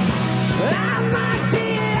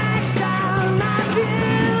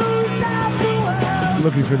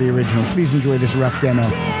 Looking for the original. Please enjoy this rough demo.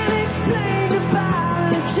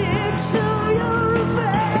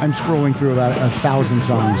 I'm scrolling through about 1,000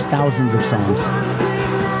 songs, thousands of songs.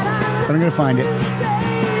 But I'm going to find it.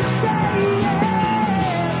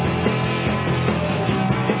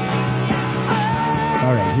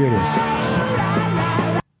 All right, here it is.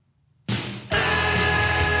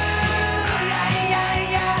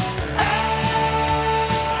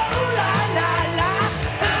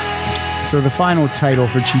 So the final title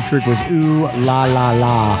for Cheap Trick was Ooh La La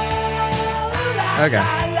La. Okay.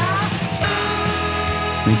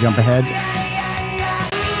 Let me jump ahead.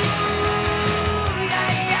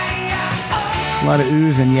 It's a lot of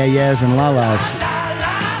oohs and yeah-yeahs and la-las.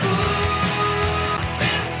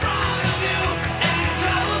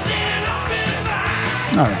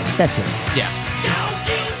 All right, that's it. Yeah.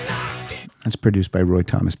 That's produced by Roy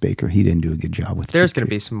Thomas Baker. He didn't do a good job with it. There's going to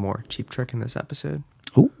be some more Cheap Trick in this episode.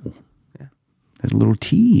 Ooh. Yeah. There's a little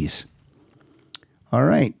tease. All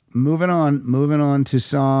right, moving on to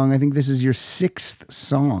song. I think this is your 6th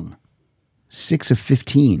song. 6 of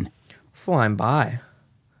 15. Flying by.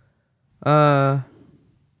 My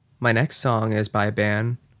next song is by a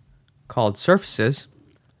band called Surfaces.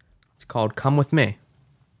 It's called Come With Me.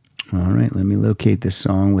 All right, let me locate this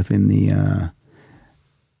song within the...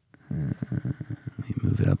 let me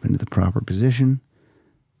move it up into the proper position.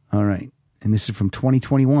 All right, and this is from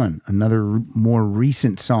 2021, another more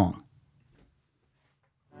recent song.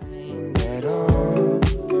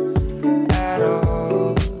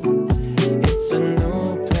 It's a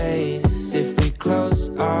new place if we close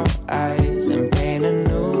our eyes and paint a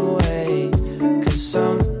new way. 'Cause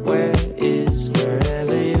somewhere is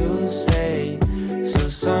wherever you say. So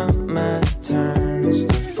summer turns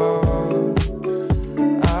to fall.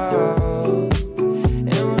 Oh, and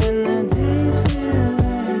when the days feel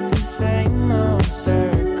like the same old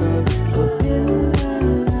circle, open the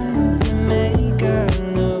line to make a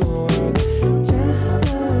new world. Just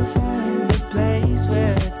to find a place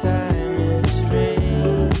where time is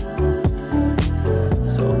free.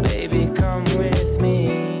 So baby, come with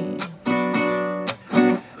me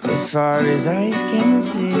as far as eyes can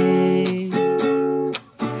see.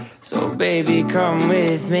 So baby, come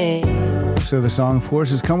with me. So the song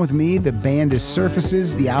Forces Come With Me, the band is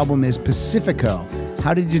Surfaces, the album is Pacifico.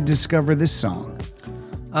 How did you discover this song?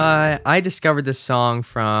 I discovered this song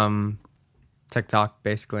from TikTok,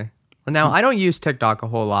 basically. Now, I don't use TikTok a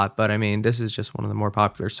whole lot, but I mean, this is just one of the more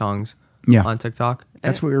popular songs Yeah. on TikTok.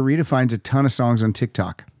 That's where Rita finds a ton of songs on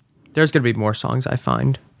TikTok. There's going to be more songs I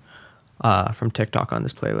find from TikTok on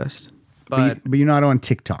this playlist. But you're not on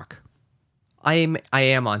TikTok. I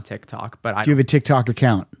am on TikTok, but I Do you have a TikTok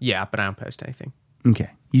account? yeah, but I don't post anything.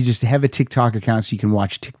 Okay. You just have a TikTok account so you can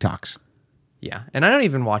watch TikToks. Yeah, and I don't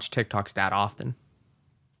even watch TikToks that often.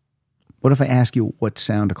 What if I ask you what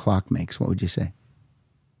sound a clock makes? What would you say?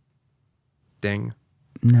 Ding.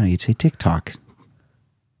 No, you'd say TikTok.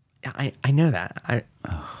 Yeah, I know that.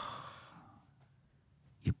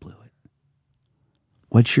 You blew it.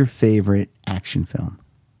 What's your favorite action film?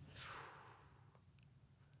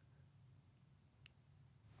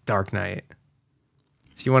 Dark Knight.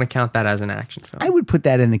 If you want to count that as an action film. I would put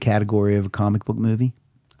that in the category of a comic book movie.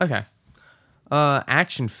 Okay.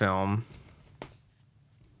 Action film.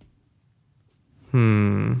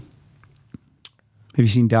 Have you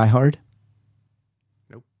seen Die Hard?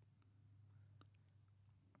 Nope.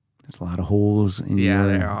 There's a lot of holes in Yeah,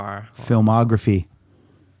 your there are. filmography.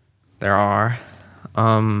 There are.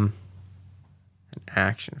 An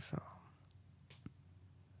action film.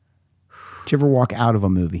 Did you ever walk out of a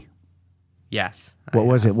movie? Yes. What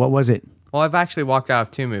was it? What was it? Well, I've actually walked out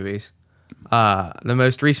of 2 movies. The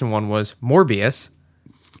most recent one was Morbius.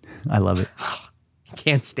 I love it.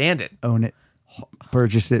 Can't stand it. Own it.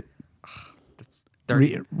 Purchase it.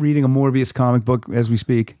 Reading a Morbius comic book as we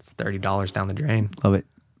speak. It's $30 down the drain. Love it.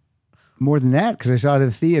 More than that, because I saw it at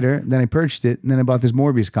the theater, then I purchased it, and then I bought this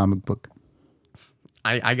Morbius comic book.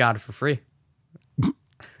 I got it for free.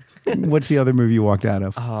 What's the other movie you walked out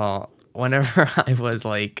of? Whenever I was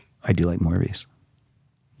like, I do like Morbius.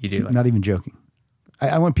 you do like, Not even joking.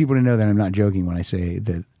 I want people to know that I'm not joking when I say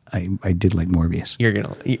that I did like Morbius.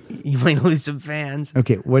 you might lose some fans.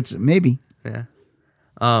 Okay, maybe. Yeah.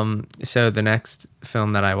 So the next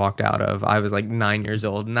film that I walked out of, I was like 9 years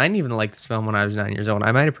old, and I didn't even like this film when I was 9 years old.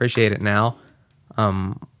 I might appreciate it now,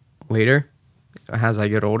 later, as I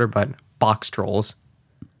get older. But Box Trolls,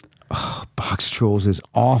 Box Trolls is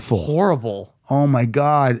awful. horrible. Oh my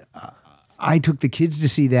God. I took the kids to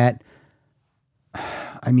see that.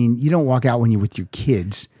 I mean, you don't walk out when you're with your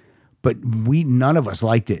kids, but none of us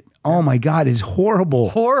liked it. Oh my God, it's horrible.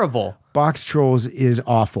 Horrible. Box Trolls is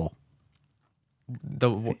awful.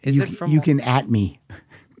 You can at me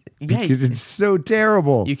because it's so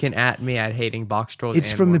terrible. You can at me at hating Box Trolls.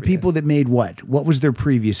 It's and from the Morbius. people that made what? What was their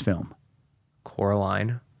previous film?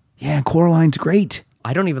 Coraline. Yeah, Coraline's great.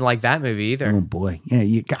 I don't even like that movie either. Oh boy.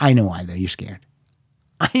 Yeah, I know why though. You're scared.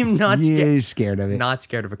 I am not Yeah, scared. you're scared of it. Not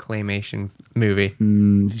scared of a claymation movie.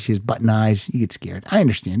 She has button eyes. You get scared. I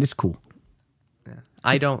understand. It's cool.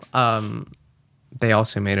 I don't. they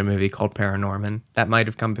also made a movie called Paranorman. That might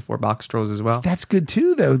have come before Box Trolls as well. That's good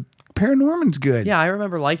too, though. Paranorman's good. Yeah, I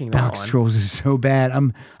remember liking that Box one. Trolls is so bad.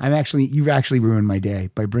 You've actually ruined my day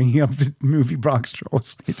by bringing up the movie Box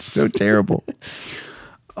Trolls. It's so terrible.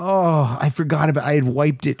 Oh, I had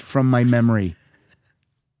wiped it from my memory.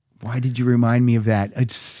 Why did you remind me of that?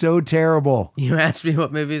 It's so terrible. You asked me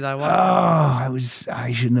what movies I watched.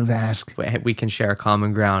 I shouldn't have asked. We can share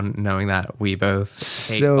common ground knowing that we both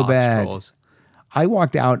hate So Box bad. Trolls. I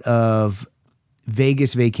walked out of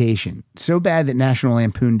Vegas Vacation so bad that National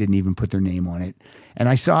Lampoon didn't even put their name on it. And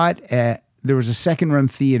I saw it there was a second run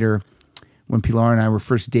theater when Pilar and I were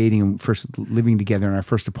first dating and first living together in our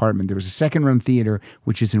first apartment. There was a second run theater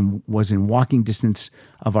which was in walking distance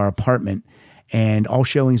of our apartment, and all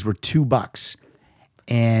showings were $2.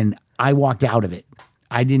 And I walked out of it.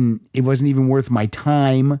 It wasn't even worth my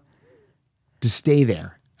time to stay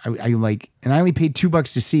there. And I only paid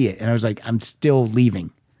 $2 to see it. And I was like, I'm still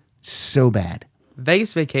leaving. So bad.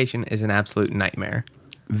 Vegas Vacation is an absolute nightmare.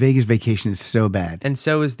 Vegas Vacation is so bad. And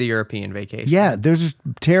so is the European Vacation. Yeah, they're just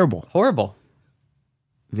terrible. Horrible.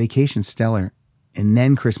 Vacation's stellar. And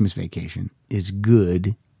then Christmas Vacation is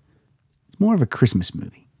good. It's more of a Christmas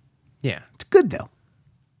movie. Yeah. It's good, though.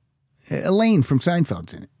 Elaine from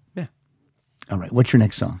Seinfeld's in it. Yeah. All right, what's your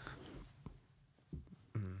next song?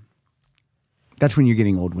 That's when you're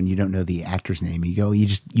getting old, when you don't know the actor's name. You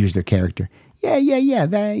just use their character. Yeah,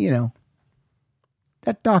 that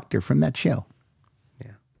doctor from that show.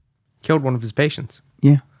 Yeah. Killed one of his patients.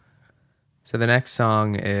 Yeah. So the next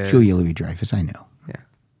song is... Julia Louis-Dreyfus, I know. Yeah.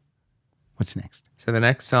 What's next? So the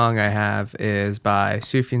next song I have is by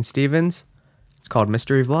Sufjan Stevens. It's called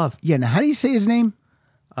Mystery of Love. Yeah, now how do you say his name?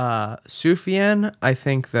 Sufjan, I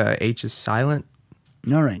think the H is silent.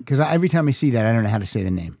 All right, because every time I see that, I don't know how to say the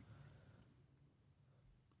name.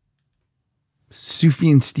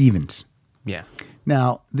 Sufjan Stevens. Yeah.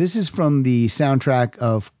 Now, this is from the soundtrack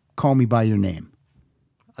of Call Me By Your Name.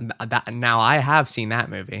 Now, I have seen that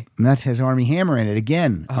movie. And that has Armie Hammer in it.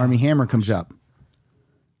 Again, Armie Hammer comes up.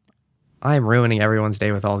 I am ruining everyone's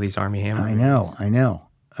day with all these Armie Hammer movies. I know.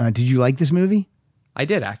 Did you like this movie? I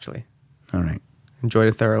did, actually. All right. Enjoyed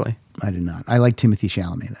it thoroughly. I did not. I like Timothy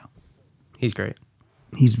Chalamet, though. He's great.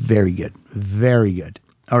 He's very good. Very good.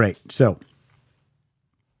 All right. So,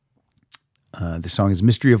 the song is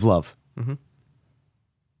Mystery of Love. Mm-hmm.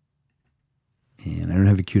 And I don't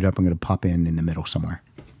have it queued up. I'm going to pop in the middle somewhere.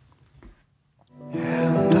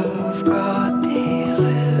 Hand of God,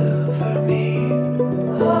 deliver me.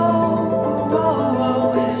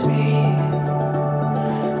 Woe is me.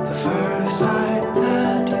 The first time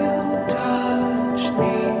that you touched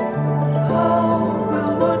me,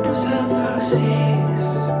 will wonders ever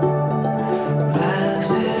cease?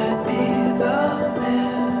 Blessed be the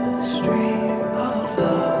mystery of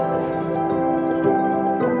love.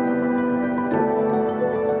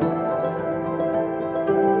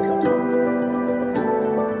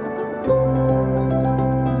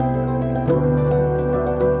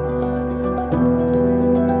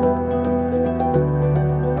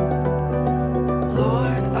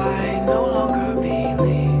 Lord, I no longer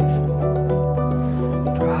believe,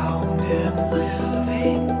 drowned in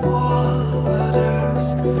living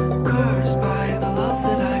waters, cursed by the love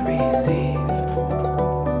that I received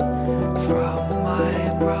from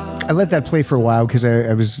my brother. I let that play for a while because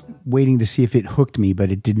I was waiting to see if it hooked me,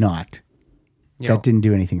 but it did not. That didn't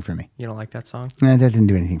do anything for me. You don't like that song? No, that didn't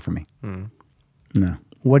do anything for me. No.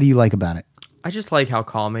 What do you like about it? I just like how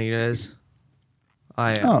calming it is.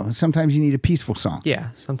 Sometimes you need a peaceful song. Yeah,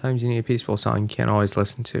 sometimes you need a peaceful song you can't always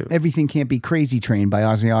listen to. Everything Can't Be Crazy Train by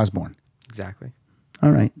Ozzy Osbourne. Exactly. All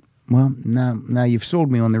right. Well, now you've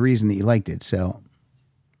sold me on the reason that you liked it, so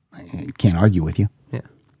I can't argue with you. Yeah.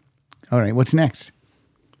 All right. What's next?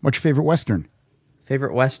 What's your favorite Western?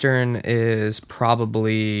 Favorite Western is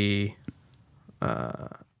probably...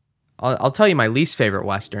 I'll tell you my least favorite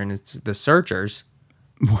Western. It's The Searchers.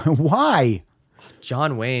 Why?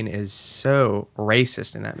 John Wayne is so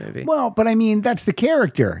racist in that movie. Well, but I mean, that's the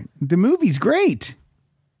character. The movie's great.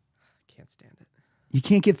 Can't stand it. You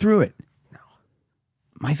can't get through it. No.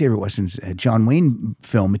 My favorite Western's a John Wayne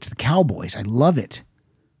film. It's The Cowboys. I love it.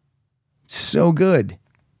 So good.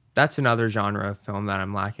 That's another genre of film that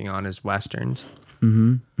I'm lacking on is Westerns.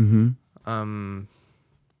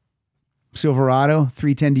 Silverado,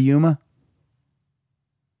 310 to Yuma.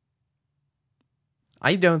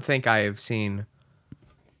 I don't think I have seen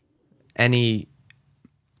any...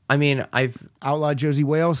 I mean, Outlaw Josie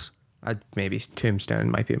Wales. maybe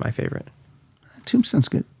Tombstone might be my favorite. Tombstone's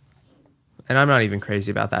good. And I'm not even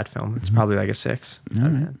crazy about that film. It's probably like a 6 out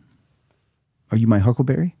of 10. Are you my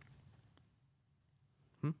Huckleberry?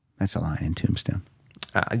 That's a line in Tombstone.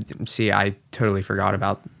 See, I totally forgot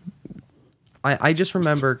about. I just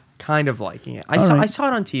remember kind of liking it. I right. saw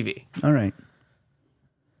it on TV. All right.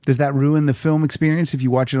 Does that ruin the film experience if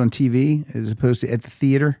you watch it on TV as opposed to at the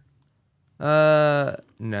theater?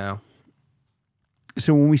 No.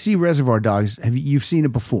 So when we see Reservoir Dogs, you've seen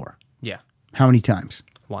it before? Yeah, How many times?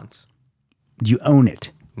 once. Do you own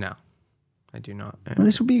it? No, I do not. Well,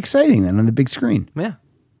 this would be exciting then on the big screen. Yeah.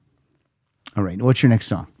 All right. What's your next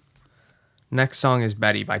song? Next song is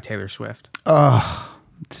Betty by Taylor Swift.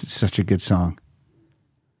 It's such a good song.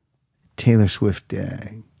 Taylor Swift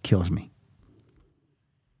kills me.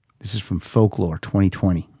 This is from Folklore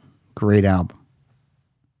 2020. Great album.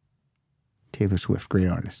 Taylor Swift, great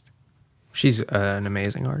artist. She's an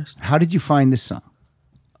amazing artist. How did you find this song?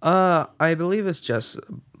 I believe it's just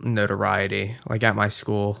notoriety. Like at my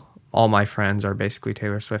school, all my friends are basically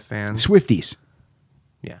Taylor Swift fans. Swifties.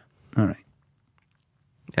 Yeah. All right.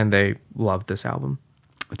 And they love this album.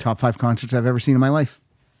 The top 5 concerts I've ever seen in my life.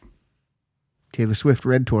 Taylor Swift,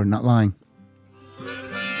 Red Tour, not lying.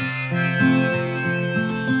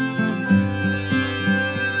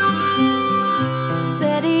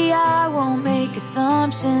 Betty, I won't make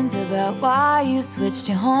assumptions about why you switched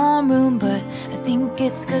your homeroom, but I think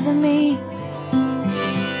it's 'cause of me.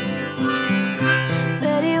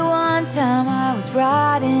 Betty, one time I was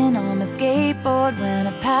riding on my skateboard when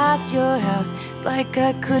I passed your house. It's like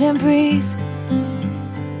I couldn't breathe.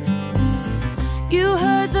 You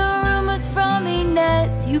heard the rumors from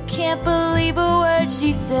Inez. You can't believe a word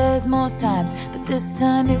she says most times, but this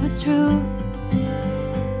time it was true.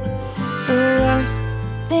 The worst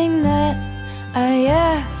thing that I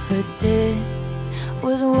ever did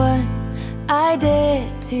was what I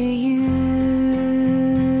did to you.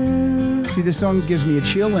 See, this song gives me a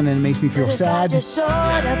chill and then it makes me feel If I sad. just showed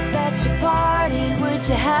up at your party, would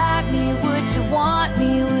you have me? Would you want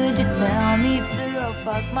me? Would you tell me to go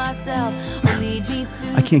fuck myself? Or lead me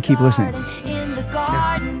to I can't keep the listening. garden, in the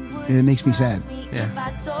garden? Would It makes me you sad. ask me Yeah. if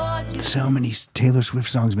I told you? So many Taylor Swift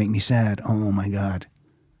songs make me sad. Oh my God.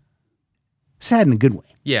 Sad in a good way.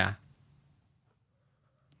 Yeah.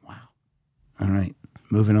 All right.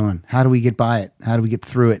 Moving on. How do we get by it? How do we get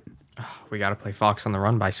through it? We got to play Fox on the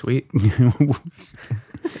Run by Sweet.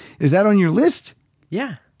 Is that on your list?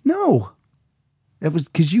 Yeah. No. That was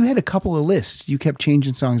because you had a couple of lists. You kept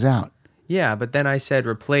changing songs out. Yeah, but then I said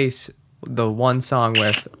replace the one song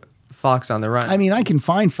with Fox on the Run. I mean, I can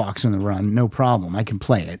find Fox on the Run. No problem. I can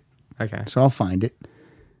play it. Okay. So I'll find it.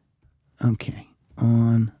 Okay.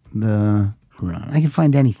 On the Run. I can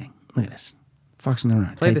find anything. Look at this. Fox on the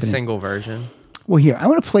Run. Play Type the it in. single version. Well, here I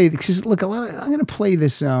want to play because look, I'm going to play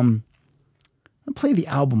this. I'm going to play the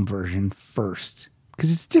album version first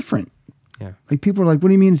because it's different. Yeah. Like people are like, "What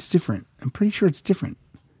do you mean it's different?" I'm pretty sure it's different.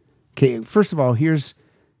 Okay, first of all, here's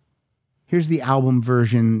the album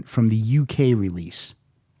version from the UK release.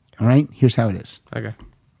 All right, here's how it is. Okay.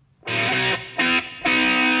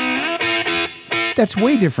 That's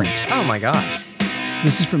way different. Oh my gosh.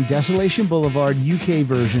 This is from Desolation Boulevard, UK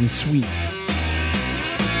version, Sweet.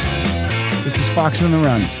 This is Fox on the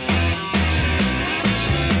Run.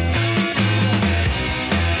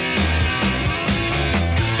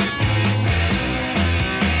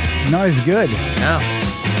 Not as good. No.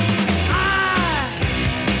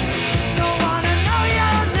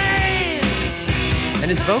 And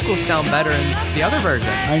his vocals sound better in the other version.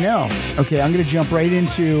 I know. Okay, I'm going to jump right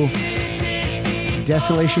into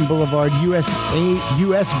Desolation Boulevard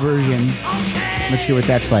US version. Let's hear what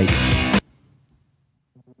that's like.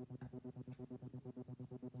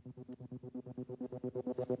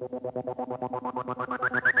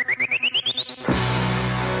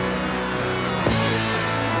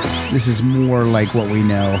 This is more like what we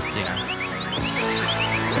know. Yeah.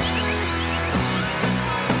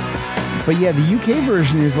 But yeah, the UK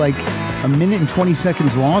version is like a minute and 20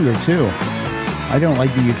 seconds longer too. I don't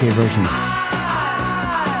like the UK version.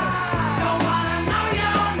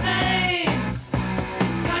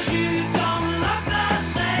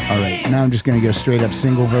 All right, now I'm just going to go straight up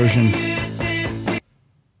single version.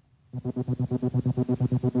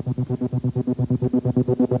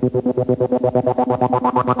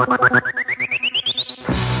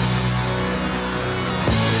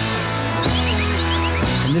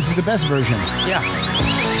 And this is the best version. Yeah.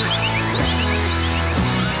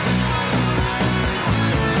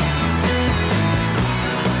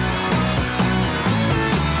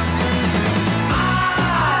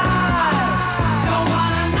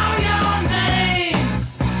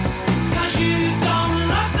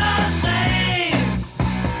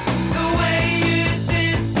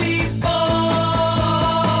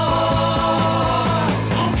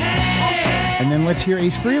 let's hear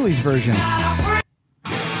Ace Frehley's version.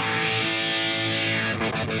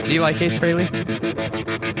 Do you like Ace Frehley?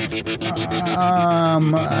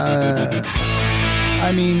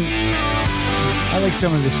 I mean, I like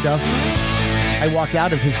some of his stuff. I walked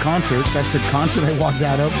out of his concert. That's the concert I walked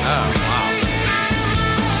out of. Oh, wow.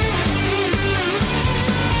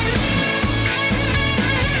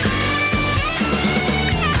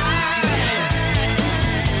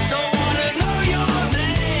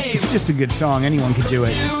 It's just a good song. Anyone could do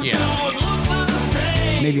it.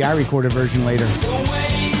 Yeah. Maybe I record a version later.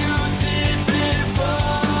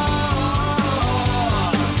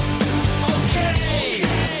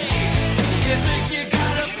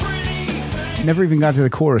 Never even got to the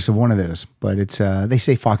chorus of one of those, but it's they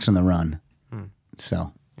say Fox on the Run.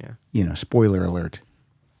 So, Yeah. you know, spoiler alert.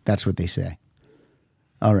 That's what they say.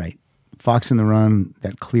 All right. Fox on the Run,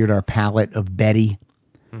 that cleared our palette of Betty.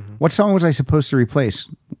 What song was I supposed to replace?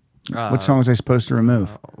 What song was I supposed to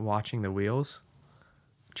remove? Watching the Wheels.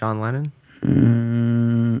 John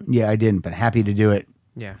Lennon. Yeah, I didn't, but happy to do it.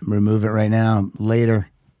 Yeah. Remove it right now. Later,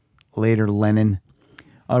 Lennon.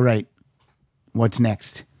 All right. What's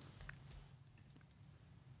next?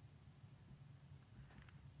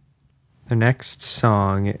 The next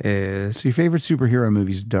song is So your favorite superhero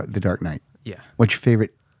movie is The Dark Knight. yeah, What's your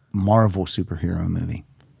favorite Marvel superhero movie?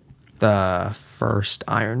 the first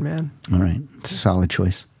Iron Man. All right. It's a solid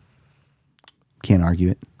choice. Can't argue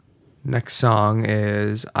it. Next song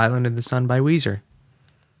is Island in the Sun by Weezer.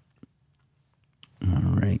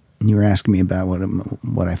 All right. And you were asking me about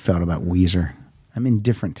what I felt about Weezer. I'm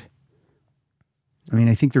indifferent. I mean,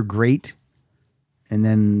 I think they're great, and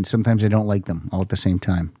then sometimes I don't like them all at the same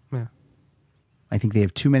time. Yeah. I think they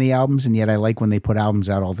have too many albums, and yet I like when they put albums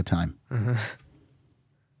out all the time.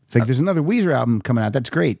 It's like there's another Weezer album coming out. That's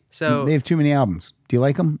great. So- they have too many albums. Do you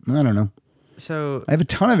like them? I don't know. So I have a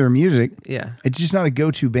ton of their music. yeah. It's just not a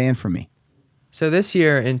go-to band for me. So this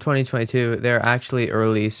year in 2022, they're actually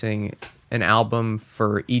releasing an album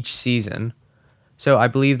for each season. So I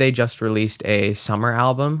believe they just released a summer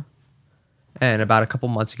album, and about a couple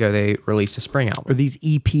months ago they released a spring Are album. these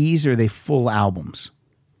EPs or are they full albums?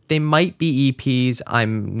 They might be EPs.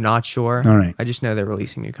 I'm not sure. All right. I just know they're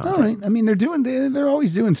releasing new content. All right. I mean, they're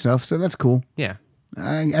always doing stuff, so that's cool. Yeah.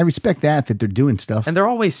 I respect that they're doing stuff. And they're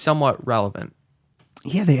always somewhat relevant,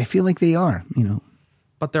 Yeah, I feel like they are. You know,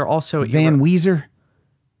 but they're also Van Weezer.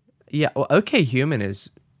 Yeah, well, OK Human is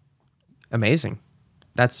amazing.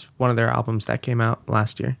 That's one of their albums that came out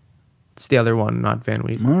last year. It's the other one, not Van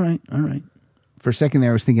Weezer. All right. For a second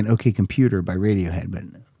there, I was thinking OK Computer by Radiohead, but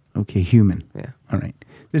OK Human. Yeah. All right.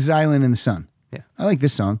 This is Island in the Sun. Yeah. I like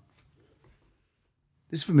this song.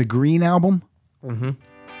 This is from the Green album.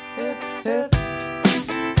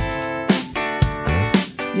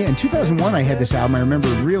 Yeah, in 2001, I had this album. I remember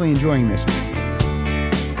really enjoying this one.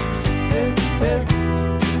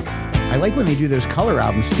 I like when they do those color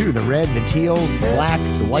albums too. The red, the teal, the black,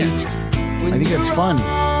 the white. I think that's fun.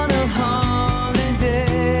 On a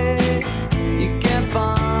holiday, you can't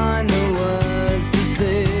find the words to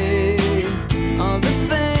say all the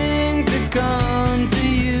things that come to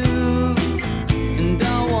you, and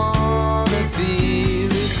I wanna feel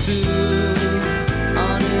it too.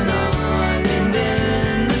 On an island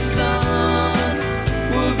in the sun,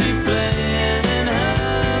 we'll be playing and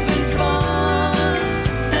having fun,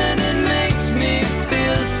 and it makes me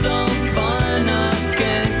feel so fine I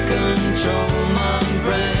can't control my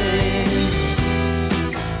brain.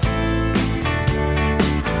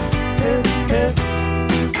 Hip, hip.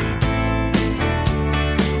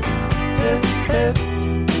 Hip, hip.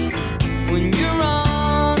 When you're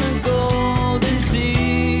on a golden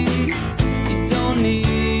sea, you don't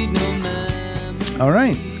need no memory. All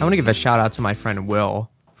right. I want to give a shout out to my friend Will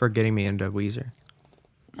for getting me into Weezer.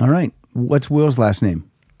 All right. What's Will's last name?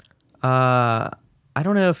 I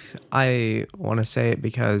don't know if I want to say it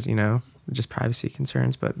because, you know, just privacy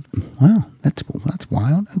concerns, but Wow, that's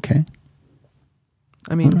wild. Okay.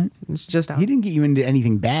 I mean, All right. it's just out. He didn't get you into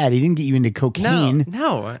anything bad. He didn't get you into cocaine.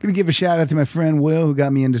 No. Gonna give a shout out to my friend Will who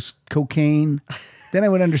got me into cocaine. Then I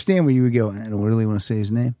would understand where you would go, I don't really want to say his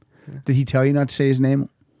name. Did he tell you not to say his name?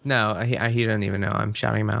 No, he doesn't even know I'm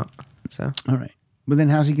shouting him out. So, All right. But then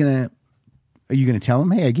how's he gonna? Are you gonna tell him?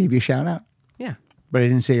 Hey, I gave you a shout out, yeah. but I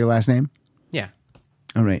didn't say your last name. Yeah.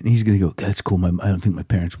 All right. And he's gonna go. That's cool. I don't think my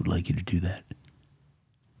parents would like you to do that.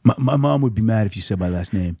 My mom would be mad if you said my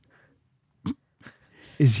last name.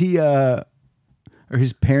 Is he? Are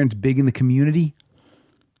his parents big in the community?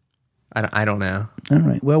 I don't know. All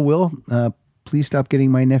right. Well, Will, please stop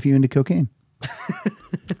getting my nephew into cocaine.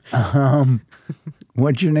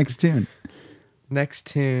 What's your next tune? Next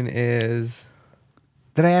tune is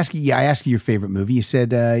Did I ask you? Yeah, I asked you your favorite movie. You said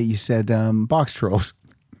Box Trolls.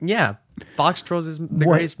 Yeah, Box Trolls is the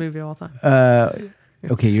What? greatest movie of all time.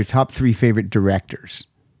 Okay, your top 3 favorite directors.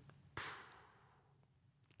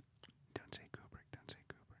 Don't say Kubrick. Don't say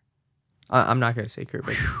Kubrick. I'm not going to say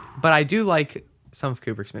Kubrick, but I do like some of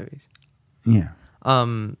Kubrick's movies. Yeah.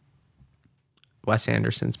 Wes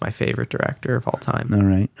Anderson's my favorite director of all time. All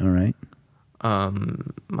right. All right.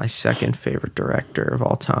 My second favorite director of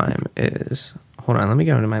all time is... Hold on, let me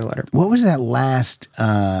go into my letter. What was that last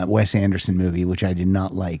Wes Anderson movie, which I did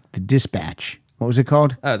not like? The Dispatch. What was it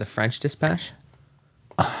called? Oh, The French Dispatch?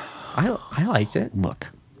 I liked it. Look.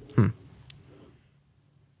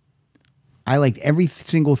 I liked every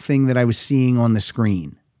single thing that I was seeing on the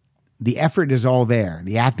screen. The effort is all there.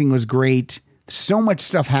 The acting was great. So much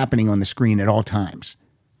stuff happening on the screen at all times.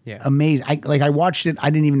 Yeah. Amazing. I watched it. I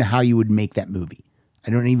didn't even know how you would make that movie. I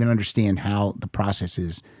don't even understand how the process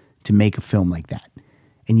is to make a film like that.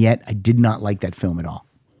 And yet I did not like that film at all.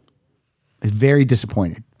 I was very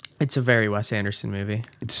disappointed. It's a very Wes Anderson movie.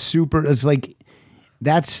 It's like,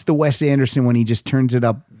 that's the Wes Anderson when he just turns it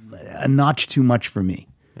up a notch too much for me.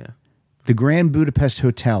 Yeah. The Grand Budapest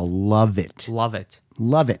Hotel. Love it. Love it.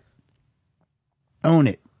 Love it. Own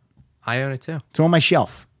it. I own it too. It's on my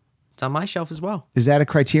shelf. It's on my shelf as well. Is that a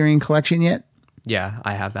Criterion Collection yet? Yeah,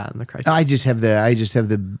 I have that in the Criterion. I just have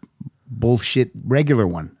the bullshit regular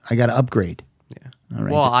one. I got to upgrade. Yeah. All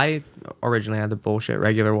right. Well, I originally had the bullshit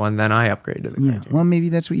regular one, then I upgraded to the Yeah. Criterion. Well, maybe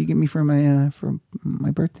that's what you get me for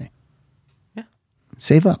my birthday. Yeah.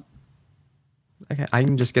 Save up. Okay, I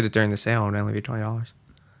can just get it during the sale and only be $20.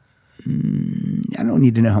 I don't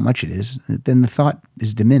need to know how much it is. Then the thought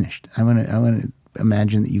is diminished. I want to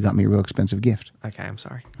imagine that you got me a real expensive gift. Okay, I'm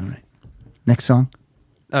sorry. All right. Next song.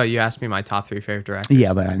 Oh, you asked me my top 3 favorite directors.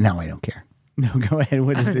 Yeah, but now I don't care. No, go ahead.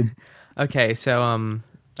 What is it? Okay, so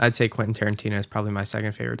I'd say Quentin Tarantino is probably my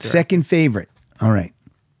second favorite director. Second favorite. All right.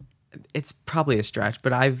 It's probably a stretch,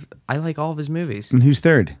 but I like all of his movies. And who's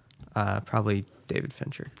third? Probably David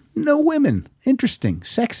Fincher. No women. Interesting.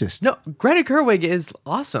 Sexist. No, Greta Gerwig is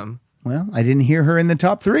awesome. Well, I didn't hear her in the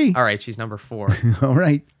top 3. All right, she's number 4. All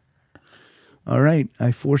right. All right.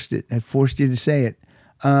 I forced it. I forced you to say it.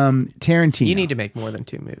 Tarantino. You need to make more than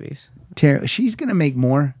 2 movies. She's going to make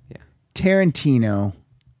more. Yeah. Tarantino.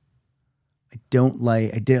 I don't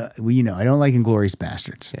like, I don't like Inglourious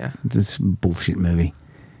Bastards. Yeah. This bullshit movie.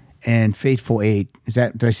 And Fateful Eight.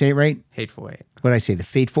 Did I say it right? Hateful Eight. What did I say? The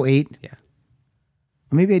Fateful Eight? Yeah.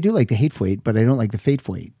 Maybe I do like the Hateful Eight, but I don't like the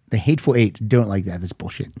Fateful Eight. The Hateful Eight, don't like that. That's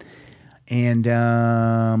bullshit. And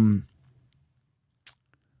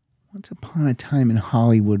Once Upon a Time in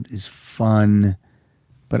Hollywood is fun,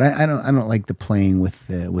 but I don't like the playing with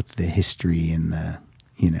the history and the,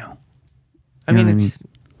 I mean, know what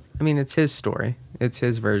I mean? it's his story. It's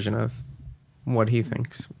his version of what he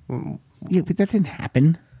thinks. Yeah, but that didn't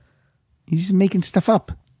happen. He's just making stuff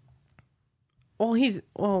up.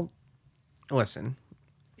 Listen.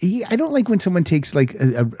 I don't like when someone takes like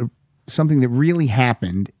something that really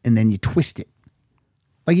happened and then you twist it.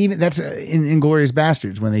 Like even that's in Inglourious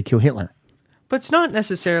Bastards when they kill Hitler. But it's not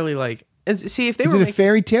necessarily like, see, if they Is were it a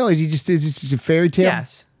fairy tale? Is it just a fairy tale?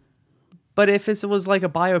 Yes. But if it was like a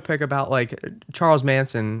biopic about like Charles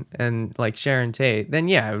Manson and like Sharon Tate, then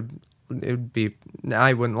yeah, it would be,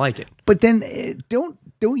 I wouldn't like it. But then don't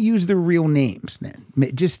use the real names then.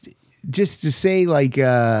 Just to say like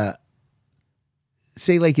it's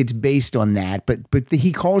based on that, but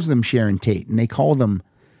he calls them Sharon Tate and they call them.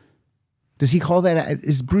 Does he call that?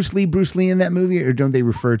 Is Bruce Lee in that movie, or don't they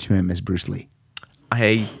refer to him as Bruce Lee?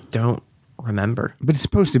 I don't remember. But it's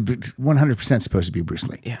supposed to be 100% supposed to be Bruce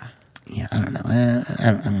Lee. Yeah. Yeah, I don't know. I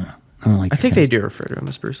don't know. I don't like. I think they do refer to him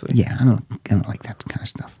as Bruce Lee. Yeah, I don't like that kind of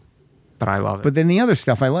stuff. But I love it. But then the other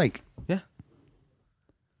stuff I like. Yeah.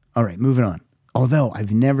 All right, moving on. Although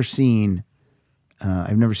I've never seen the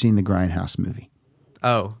Grindhouse movie.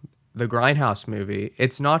 Oh, the Grindhouse movie.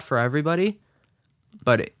 It's not for everybody,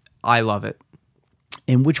 but I love it.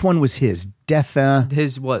 And which one was his? Death.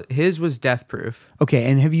 His was Death Proof. Okay,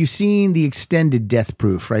 and have you seen the extended Death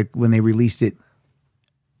Proof? Right when they released it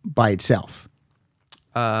by itself.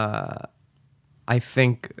 I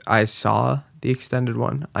think I saw the extended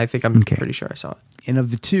one. I think I'm pretty sure I saw it. And of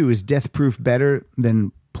the two, is Death Proof better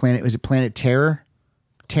than Planet? Was it Planet Terror?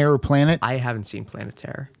 Terror Planet? I haven't seen Planet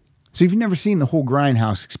Terror. So you've never seen the whole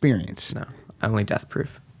Grindhouse experience? No, only Death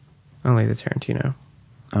Proof. Only the Tarantino.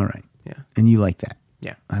 All right. Yeah. And you like that?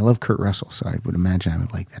 Yeah. I love Kurt Russell, so I would imagine I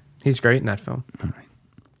would like that. He's great in that film. All right.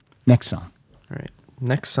 Next song. All right.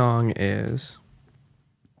 Next song is...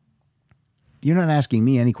 You're not asking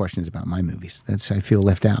me any questions about my movies. I feel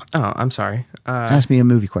left out. Oh, I'm sorry. Ask me a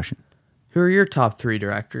movie question. Who are your top 3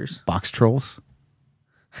 directors? Box Trolls.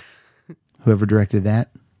 Whoever directed that.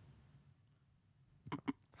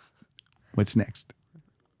 What's next?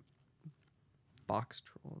 Box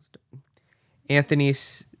Trolls. Anthony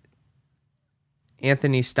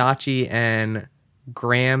Stacci and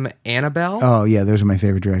Graham Annabelle. Oh yeah, those are my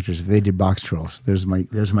favorite directors. If they did Box Trolls, those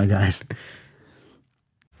are my guys.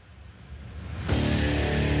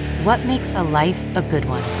 What makes a life a good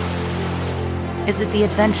one? Is it the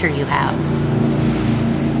adventure you have?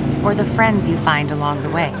 Or the friends you find along the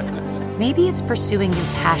way? Maybe it's pursuing your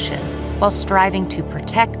passion while striving to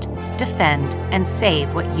protect, defend, and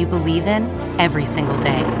save what you believe in every single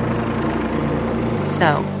day.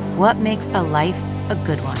 So, what makes a life a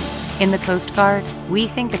good one? In the Coast Guard, we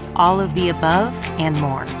think it's all of the above and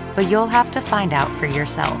more, but you'll have to find out for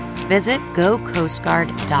yourself. Visit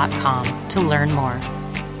gocoastguard.com to learn more.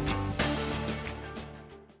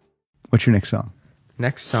 What's your next song?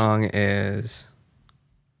 Next song is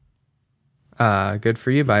Good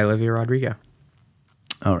For You by Olivia Rodrigo.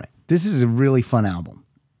 All right. This is a really fun album.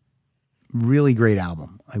 Really great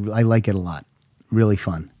album. I like it a lot. Really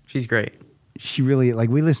fun. She's great. She really, like,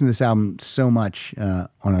 we listened to this album so much on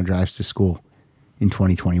our drives to school in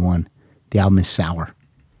 2021. The album is Sour.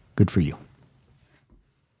 Good For You.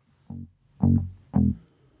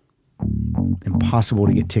 Impossible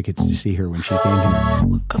to get tickets to see her when she came here.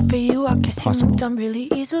 Good for you, I guess you moved on really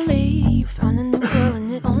easily. You found a new girl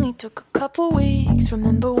and it only took a couple weeks.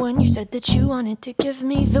 Remember when you said that you wanted to give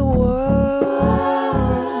me the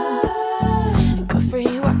world? And good for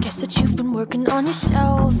you, I guess that you've been working on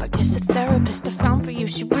yourself. I guess the therapist I found for you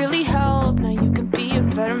should really help. Now you can be a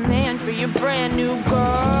better man for your brand new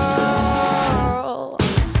girl. Well,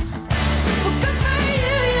 good for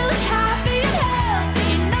you, you look happy and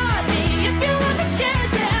healthy, not me. If you ever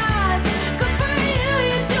cared to ask, good for you,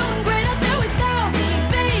 you're doing great out there without me,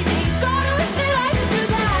 baby. God, I wish that I could do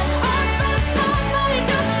that. I lost my mind,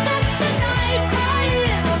 I've spent the night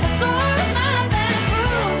crying on the floor of my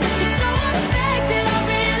bedroom. But you're so unaffected, I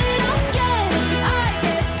really don't get it. I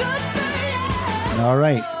guess good for you. All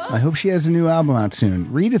right. I hope she has a new album out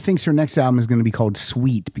soon. Rita thinks her next album is going to be called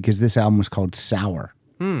Sweet because this album was called Sour.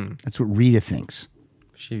 That's what Rita thinks.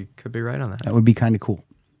 She could be right on that. That would be kind of cool.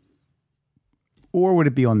 Or would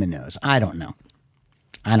it be on the nose? I don't know.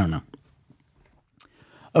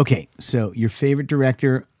 Okay, so your favorite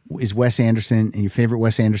director is Wes Anderson, and your favorite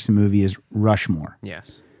Wes Anderson movie is Rushmore.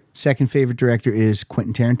 Yes. Second favorite director is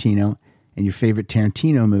Quentin Tarantino, and your favorite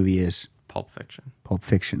Tarantino movie is Pulp Fiction. Pulp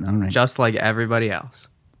Fiction. All right. Just like everybody else.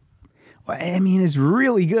 Well, I mean, it's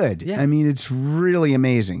really good. Yeah. I mean, it's really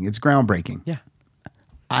amazing. It's groundbreaking. Yeah.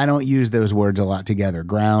 I don't use those words a lot together,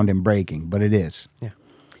 ground and breaking, but it is. Yeah.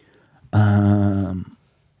 And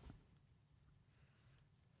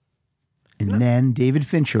then David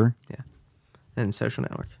Fincher Yeah. And Social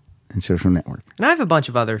Network. and Social Network. And I have a bunch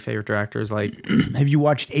of other favorite directors like Have you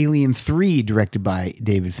watched Alien 3 directed by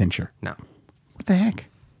David Fincher? no. What the heck?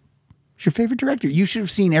 It's your favorite director. You should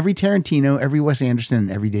have seen every Tarantino, every Wes Anderson,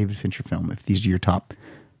 and every David Fincher film if these are your top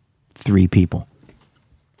 3 people.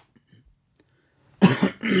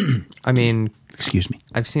 I mean, Excuse me.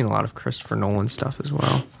 I've seen a lot of Christopher Nolan stuff as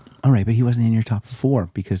well. All right, but he wasn't in your top 4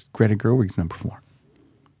 because Greta Gerwig's number 4.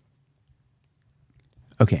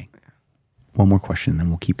 Okay. One more question, then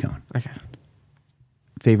we'll keep going. Okay.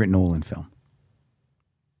 Favorite Nolan film?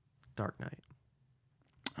 Dark Knight.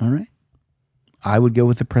 All right. I would go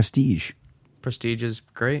with The Prestige. Prestige is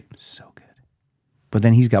great. So good. But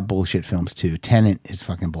then he's got bullshit films too. Tenet is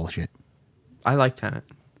fucking bullshit. I like Tenet.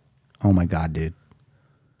 Oh my God, dude.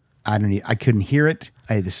 I couldn't hear it.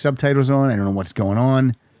 I had the subtitles on. I don't know what's going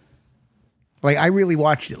on. Like, I really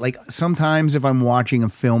watched it. Like, sometimes if I'm watching a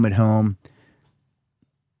film at home,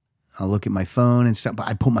 I'll look at my phone and stuff. But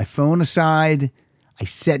I put my phone aside. I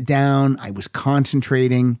sat down. I was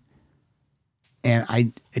concentrating.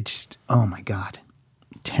 And it just, oh my God.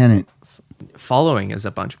 Tenet. Following is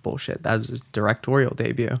a bunch of bullshit. That was his directorial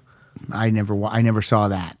debut. I never saw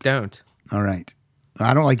that. Don't. All right.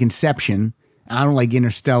 I don't like Inception. I don't like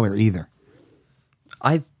Interstellar either.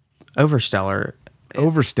 Overstellar.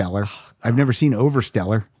 Overstellar. I've never seen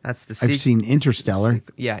Overstellar. That's the I've seen Interstellar.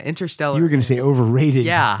 Yeah, Interstellar. You were going to say overrated.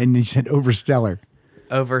 Yeah. And you said Overstellar.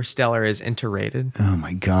 Overstellar is interrated. Oh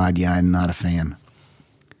my God. Yeah, I'm not a fan.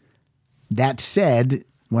 That said,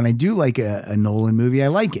 when I do like a Nolan movie, I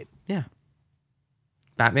like it. Yeah.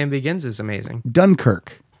 Batman Begins is amazing.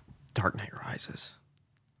 Dunkirk. Dark Knight Rises.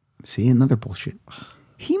 See, another bullshit.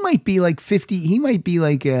 He might be like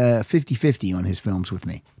 50-50 on his films with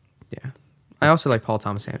me. Yeah. I also like Paul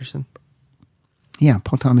Thomas Anderson. Yeah,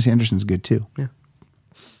 Paul Thomas Anderson's good too. Yeah.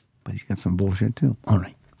 But he's got some bullshit too. All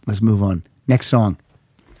right. Let's move on. Next song.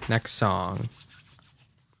 Next song.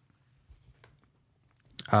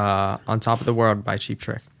 On Top of the World by Cheap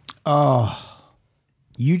Trick.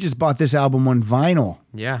 You just bought this album on vinyl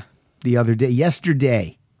Yeah. the other day,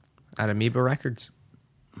 yesterday. At Amoeba Records.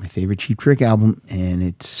 My favorite Cheap Trick album, and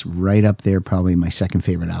it's right up there, probably my second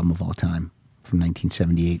favorite album of all time from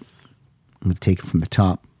 1978. I'm going to take it from the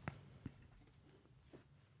top.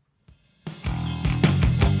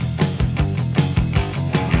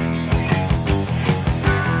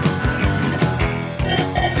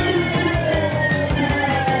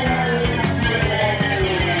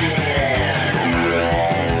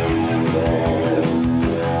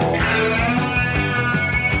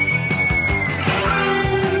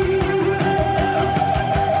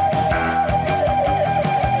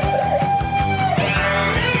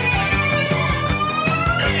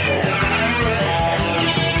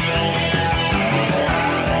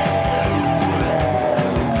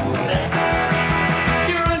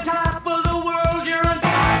 You're on top of the world, you're on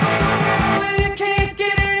top of the world, and you can't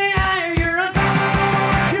get any higher. You're on top of the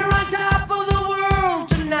world, you're on top of the world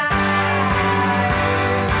tonight.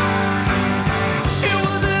 It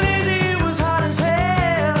wasn't easy, it was hard as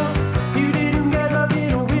hell. You didn't get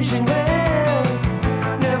lucky or wishing well.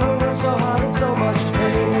 Never worked so hard and so much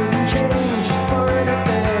pain wouldn't change for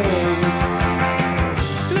anything.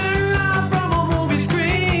 Little love from a movie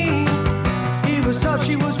screen. He was tough,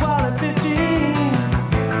 she was wild at 15.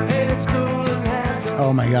 Hated school and had no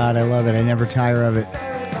Oh my God, I love it. I never tire of it.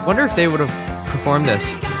 Wonder if they would have performed this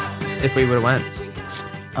if we would have went.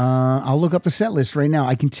 I'll look up the set list right now.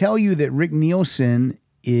 I can tell you that Rick Nielsen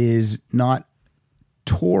is not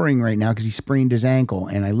touring right now because he sprained his ankle.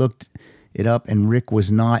 And I looked it up and Rick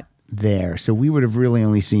was not there. So we would have really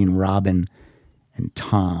only seen Robin and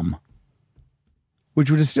Tom, which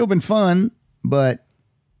would have still been fun. But,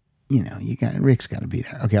 you know, Rick's got to be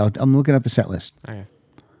there. Okay, I'm looking up the set list. Okay.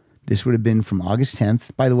 This would have been from August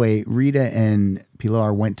 10th. By the way, Rita and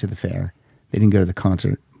Pilar went to the fair. They didn't go to the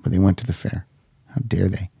concert, but they went to the fair. How dare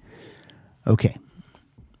they? Okay,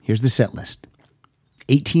 here's the set list.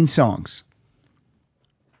 18 songs.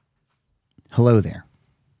 Hello There.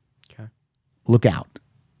 Okay. Look Out.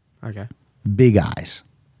 Okay. Big Eyes.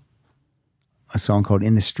 A song called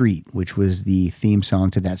In the Street, which was the theme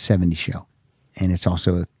song to that 70s show. And it's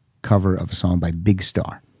also a cover of a song by Big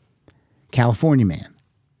Star. California Man.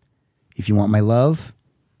 If You Want My Love.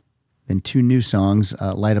 Then two new songs,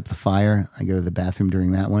 Light Up the Fire. I go to the bathroom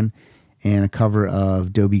during that one. And a cover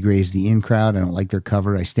of Dobie Gray's The In Crowd. I don't like their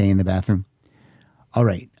cover. I stay in the bathroom. All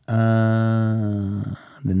right. Then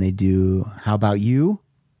they do How About You?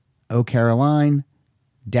 Oh Caroline.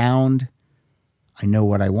 Downed. I Know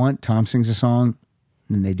What I Want. Tom sings a song.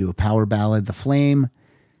 Then they do a power ballad, The Flame.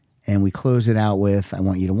 And we close it out with I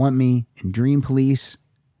Want You to Want Me and Dream Police.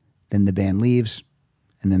 Then the band leaves.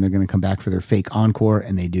 And then they're going to come back for their fake encore.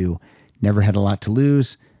 And they do Never Had a Lot to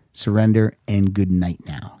Lose, Surrender, and Good Night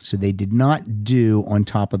Now. So they did not do On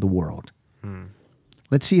Top of the World.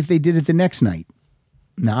 Let's see if they did it the next night.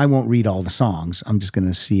 Now, I won't read all the songs. I'm just going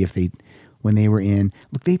to see if they, when they were in,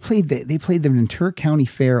 look, they played the Ventura County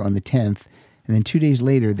Fair on the 10th. And then 2 days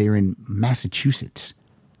later, they were in Massachusetts.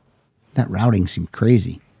 That routing seemed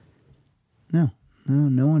crazy. No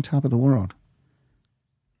On Top of the World.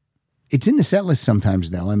 It's in the set list sometimes,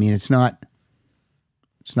 though. I mean, it's not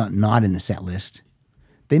in the set list.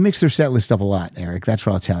 They mix their set list up a lot, Eric. That's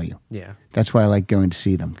what I'll tell you. Yeah. That's why I like going to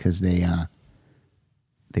see them, because they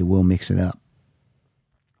will mix it up.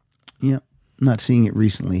 Yeah, I'm not seeing it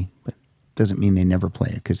recently, but doesn't mean they never play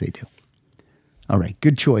it, because they do. All right,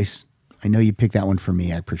 good choice. I know you picked that one for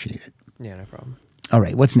me. I appreciate it. Yeah, no problem. All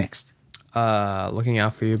right, what's next? Looking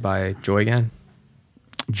Out for You by Joy Again.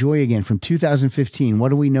 Joy Again from 2015. What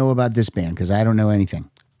do we know about this band? Because I don't know anything.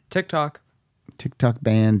 TikTok. TikTok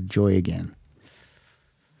band, Joy Again.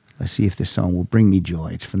 Let's see if this song will bring me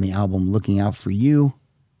joy. It's from the album Looking Out for You.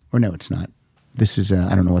 Or no, it's not. This is,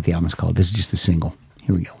 I don't know what the album is called. This is just the single.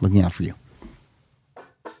 Here we go. Looking Out for You.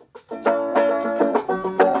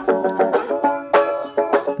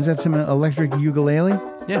 Is that some electric ukulele?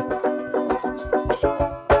 Yeah.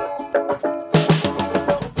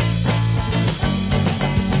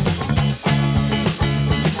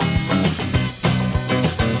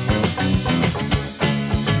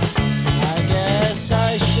 I guess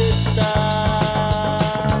I should stop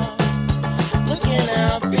looking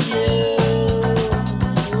out for you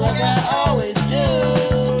like I always do.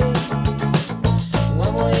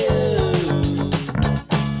 When will you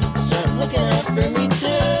start looking out for me too?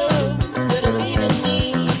 Instead of leaving me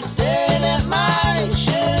standing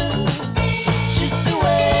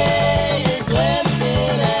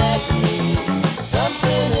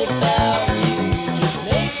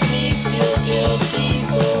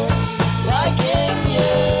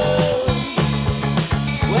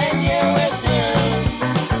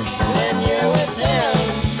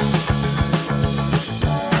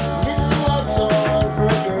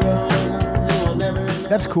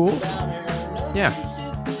that's cool. Yeah.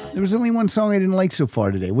 There was only one song I didn't like so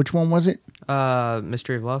far today. Which one was it?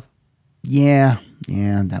 Mystery of Love. Yeah,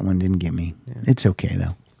 that one didn't get me. Yeah. It's okay,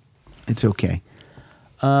 though. It's okay.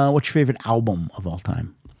 What's your favorite album of all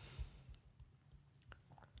time?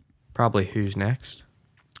 Probably Who's Next.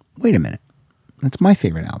 Wait a minute. That's my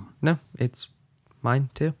favorite album. No, it's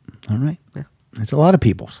mine too. All right. Yeah. It's a lot of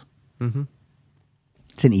people's. Mm-hmm.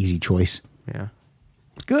 It's an easy choice. Yeah.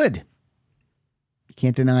 It's good. You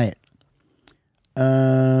can't deny it.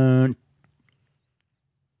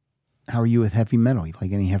 How are you with heavy metal? You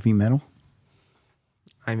like any heavy metal?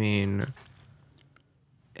 I mean,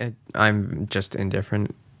 I'm just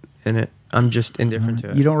indifferent in it. I'm just indifferent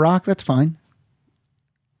to it. You don't rock? That's fine.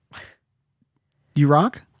 Do you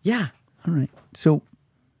rock? Yeah. All right. So,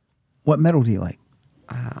 what metal do you like?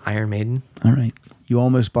 Iron Maiden. All right. You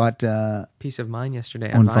almost bought Peace of Mind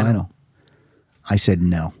yesterday on vinyl. I said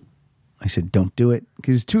no. I said don't do it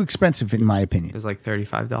because it's too expensive in my opinion. It was like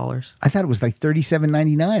 $35. I thought it was like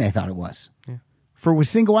 $37.99. I thought it was. Yeah. For a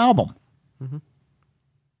single album. Mm-hmm.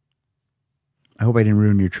 I hope I didn't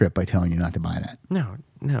ruin your trip by telling you not to buy that. No.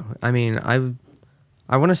 I mean, I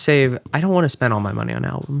want to save. I don't want to spend all my money on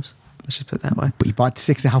albums. Let's just put it that way. But you bought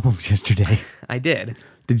 6 albums yesterday. I did.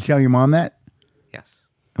 Did you tell your mom that? Yes.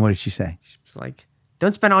 And what did she say? She was like,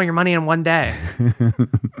 don't spend all your money in one day.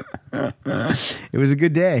 It was a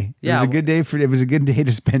good day. Yeah. It was a good day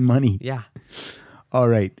to spend money. Yeah. All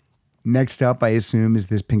right. Next up, I assume, is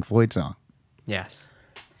this Pink Floyd song. Yes.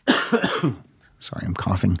 Sorry, I'm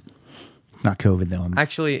coughing. Not COVID, though.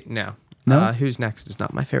 Actually, no. No? Who's Next is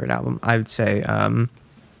not my favorite album. I would say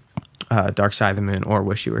Dark Side of the Moon or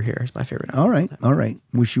Wish You Were Here is my favorite album. All right.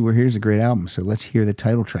 Wish You Were Here is a great album. So let's hear the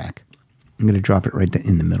title track. I'm going to drop it right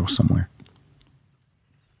in the middle somewhere.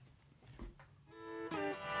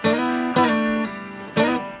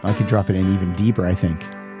 I could drop it in even deeper, I think.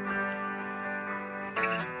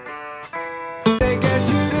 They get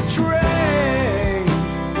you to train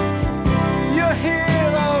your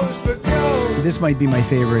heroes for gold. This might be my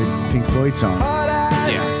favorite Pink Floyd song. Hot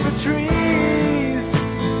ashes for trees,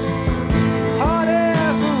 hot air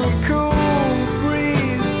for a cool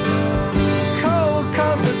breeze, cold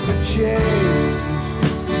comfort for change.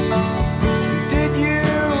 Did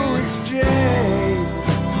you exchange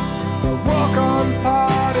a walk-on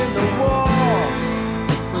part in the wall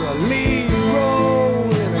for a lead role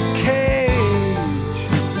in a cage?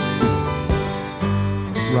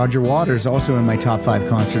 Roger Waters, also in my top 5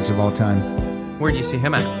 concerts of all time. Where'd you see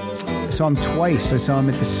him at? I saw him twice. I saw him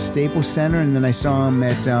at the Staples Center, and then I saw him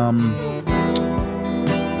at,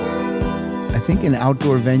 I think, an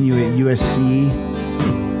outdoor venue at USC.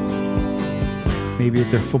 Maybe at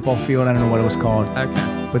their football field. I don't know what it was called.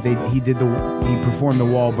 Okay. But he performed The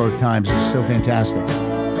Wall both times. It was so fantastic.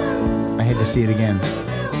 I had to see it again.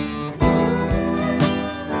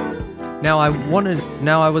 Now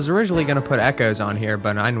I was originally going to put Echoes on here,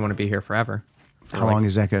 but I didn't want to be here forever. How long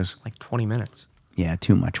is Echoes? Like 20 minutes. Yeah,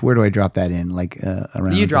 too much. Where do I drop that in? Like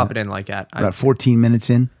around. You drop it in like at about 14 minutes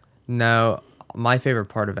in. No, my favorite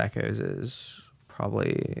part of Echoes is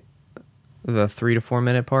probably the 3 to 4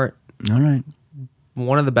 minute part. All right.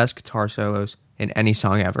 One of the best guitar solos in any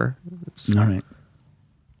song ever. All right.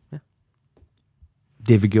 Yeah.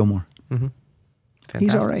 David Gilmour. Mm-hmm.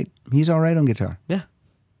 He's all right. He's all right on guitar. Yeah.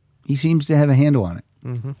 He seems to have a handle on it.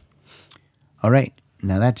 Mm-hmm. All right.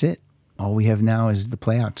 Now that's it. All we have now is the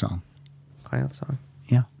play out song. Play out song.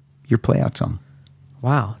 Yeah. Your play out song.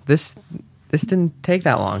 Wow. This didn't take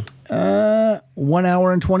that long. 1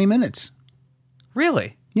 hour and 20 minutes.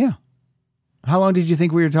 Really? Yeah. How long did you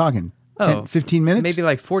think we were talking? 10, 15 minutes? Maybe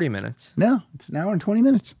like 40 minutes. No, it's an hour and 20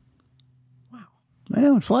 minutes. Wow. I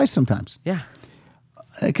know, it flies sometimes. Yeah.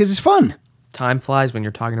 Because it's fun. Time flies when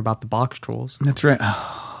you're talking about the box trolls. That's right.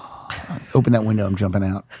 Open that window. I'm jumping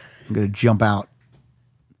out. I'm going to jump out.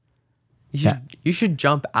 You should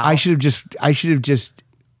jump out. I should have just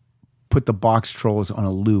put the box trolls on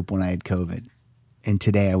a loop when I had COVID. And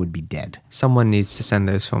today I would be dead. Someone needs to send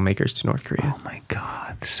those filmmakers to North Korea. Oh my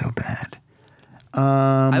God. So bad.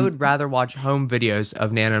 I would rather watch home videos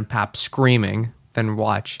of Nana and Pap screaming than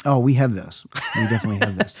watch. Oh, we have those. We definitely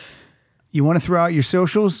have those. You want to throw out your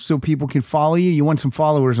socials so people can follow you? You want some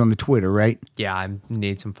followers on the Twitter, right? Yeah, I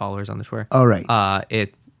need some followers on the Twitter. All right. Are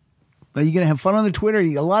you going to have fun on the Twitter?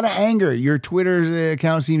 A lot of anger. Your Twitter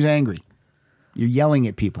account seems angry. You're yelling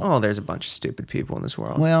at people. Oh, there's a bunch of stupid people in this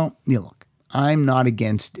world. Well, look, I'm not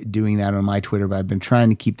against doing that on my Twitter, but I've been trying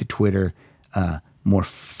to keep the Twitter more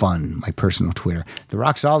fun, my personal Twitter. The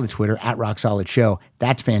Rock Solid Twitter, at Rock Solid Show,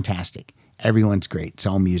 that's fantastic. Everyone's great. It's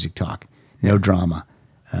all music talk. No drama.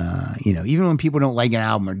 Even when people don't like an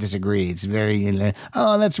album or disagree, it's very,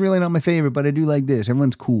 oh, that's really not my favorite, but I do like this.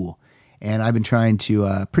 Everyone's cool. And I've been trying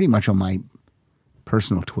to, pretty much on my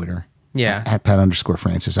personal Twitter, at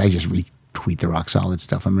Pat_Francis, I just retweet the Rock Solid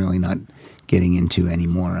stuff. I'm really not getting into any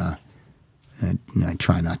more, I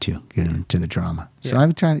try not to get into the drama. So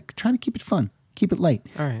I'm trying to keep it fun, keep it light.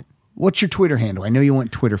 All right. What's your Twitter handle? I know you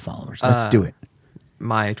want Twitter followers. Let's do it.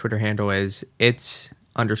 My Twitter handle is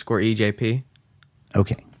its_EJP.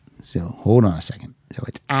 Okay. So hold on a second. So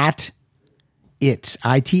it's at its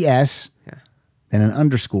ITS, then an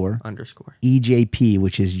underscore EJP,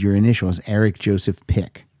 which is your initials, Eric Joseph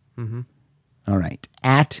Pick. Mm-hmm. All right.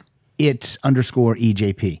 At its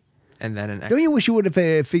 _EJP. And then an X. Don't you wish you would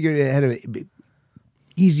have figured it had a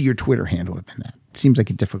easier Twitter handle than that? It seems like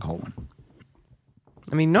a difficult one.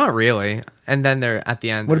 I mean, not really. And then there at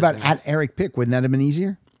the end. What about at Eric Pick? Wouldn't that have been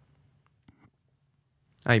easier?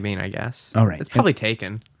 I mean, I guess. All right. It's probably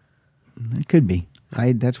taken. It could be.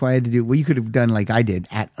 That's why I had to do. Well, you could have done like I did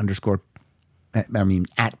at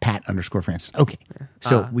Pat_Francis. Okay.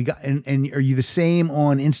 So we got. And are you the same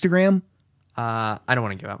on Instagram? I don't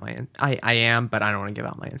want to give out my. I am, but I don't want to give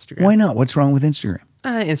out my Instagram. Why not? What's wrong with Instagram?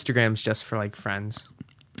 Instagram's just for like friends.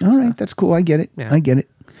 All right, that's cool. I get it. Yeah. I get it.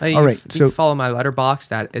 All right, so follow my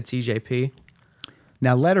Letterboxd at its EJP.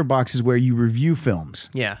 Now, Letterboxd is where you review films.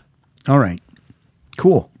 Yeah. All right.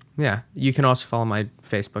 Cool. Yeah. You can also follow my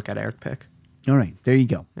Facebook at Eric Pick. All right. There you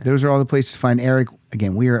go. Yeah. Those are all the places to find Eric.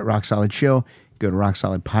 Again, we are at Rock Solid Show. Go to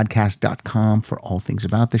rocksolidpodcast.com for all things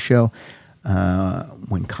about the show.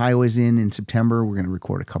 When Kyle is in September, we're going to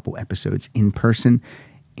record a couple episodes in person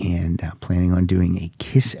and planning on doing a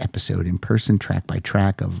Kiss episode in person, track by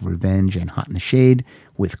track, of Revenge and Hot in the Shade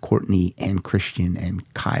with Courtney and Christian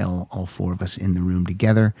and Kyle, all four of us in the room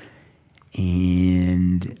together.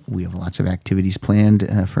 And we have lots of activities planned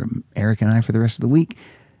for Eric and I for the rest of the week.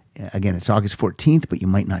 Again, it's August 14th, but you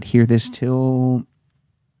might not hear this till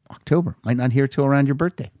October. Might not hear it till around your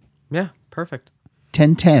birthday. Yeah, perfect.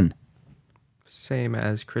 10/10. Same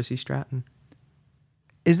as Chrissy Stratton.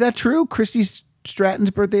 Is that true? Chrissy Stratton's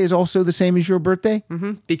birthday is also the same as your birthday?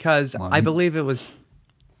 Mm-hmm. Because I believe it was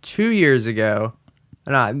 2 years ago.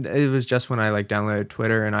 And it was just when I downloaded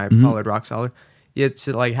Twitter and I followed Rock Solid. It's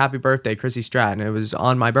like, happy birthday, Chrissy Stratton. It was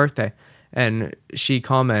on my birthday. And she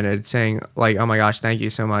commented saying, oh my gosh, thank you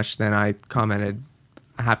so much. Then I commented,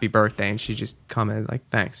 happy birthday. And she just commented,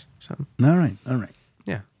 thanks. So. All right.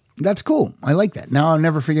 Yeah. That's cool. I like that. Now I'll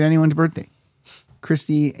never forget anyone's birthday.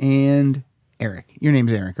 Christy and Eric. Your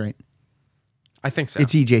name's Eric, right? I think so.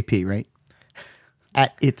 It's EJP, right?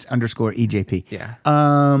 At its_EJP. Yeah.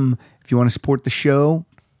 If you want to support the show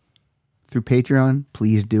through Patreon,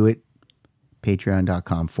 please do it.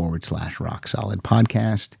 Patreon.com/Rock Solid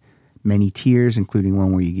Podcast. Many tiers, including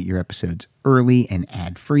one where you get your episodes early and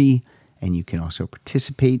ad-free. And you can also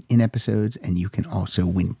participate in episodes, and you can also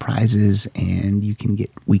win prizes, and you can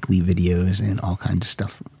get weekly videos and all kinds of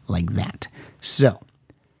stuff like that. So,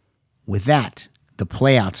 with that, the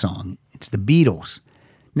play-out song, it's the Beatles.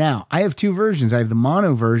 Now, I have two versions. I have the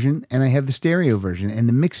mono version, and I have the stereo version, and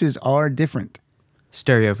the mixes are different.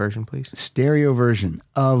 Stereo version, please. Stereo version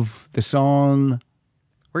of the song.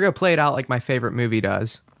 We're going to play it out like my favorite movie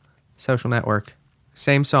does. Social Network.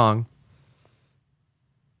 Same song.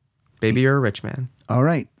 Baby, You're a Rich Man. All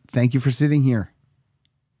right. Thank you for sitting here.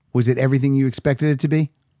 Was it everything you expected it to be?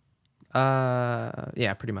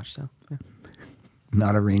 Yeah, pretty much so. Yeah.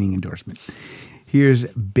 Not a reigning endorsement. Here's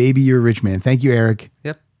Baby, You're a Rich Man. Thank you, Eric.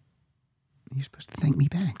 Yep. You're supposed to thank me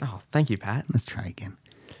back. Oh, thank you, Pat. Let's try again.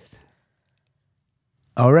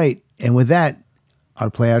 All right. And with that, our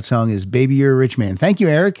play-out song is Baby, You're a Rich Man. Thank you,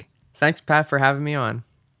 Eric. Thanks, Pat, for having me on.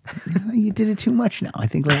 You did it too much now. I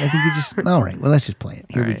think you just... All right. Well, let's just play it.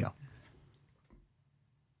 Here we go.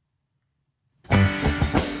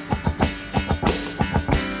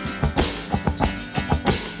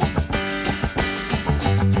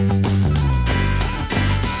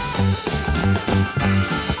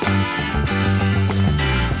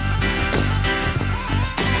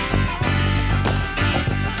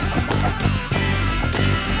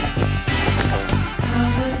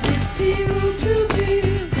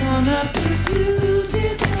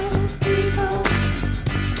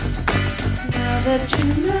 That you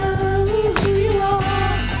know who you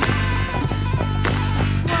are.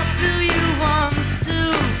 What do you want to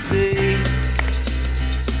be?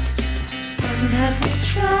 And have you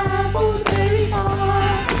traveled very far?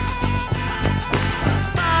 As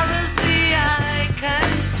far as the eye can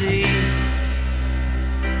see.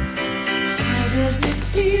 How does it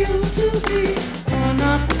feel to be one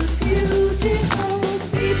of the beautiful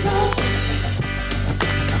people?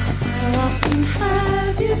 How often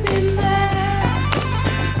have you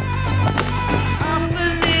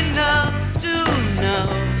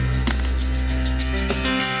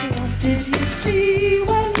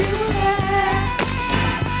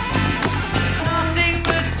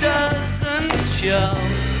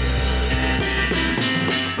yourself.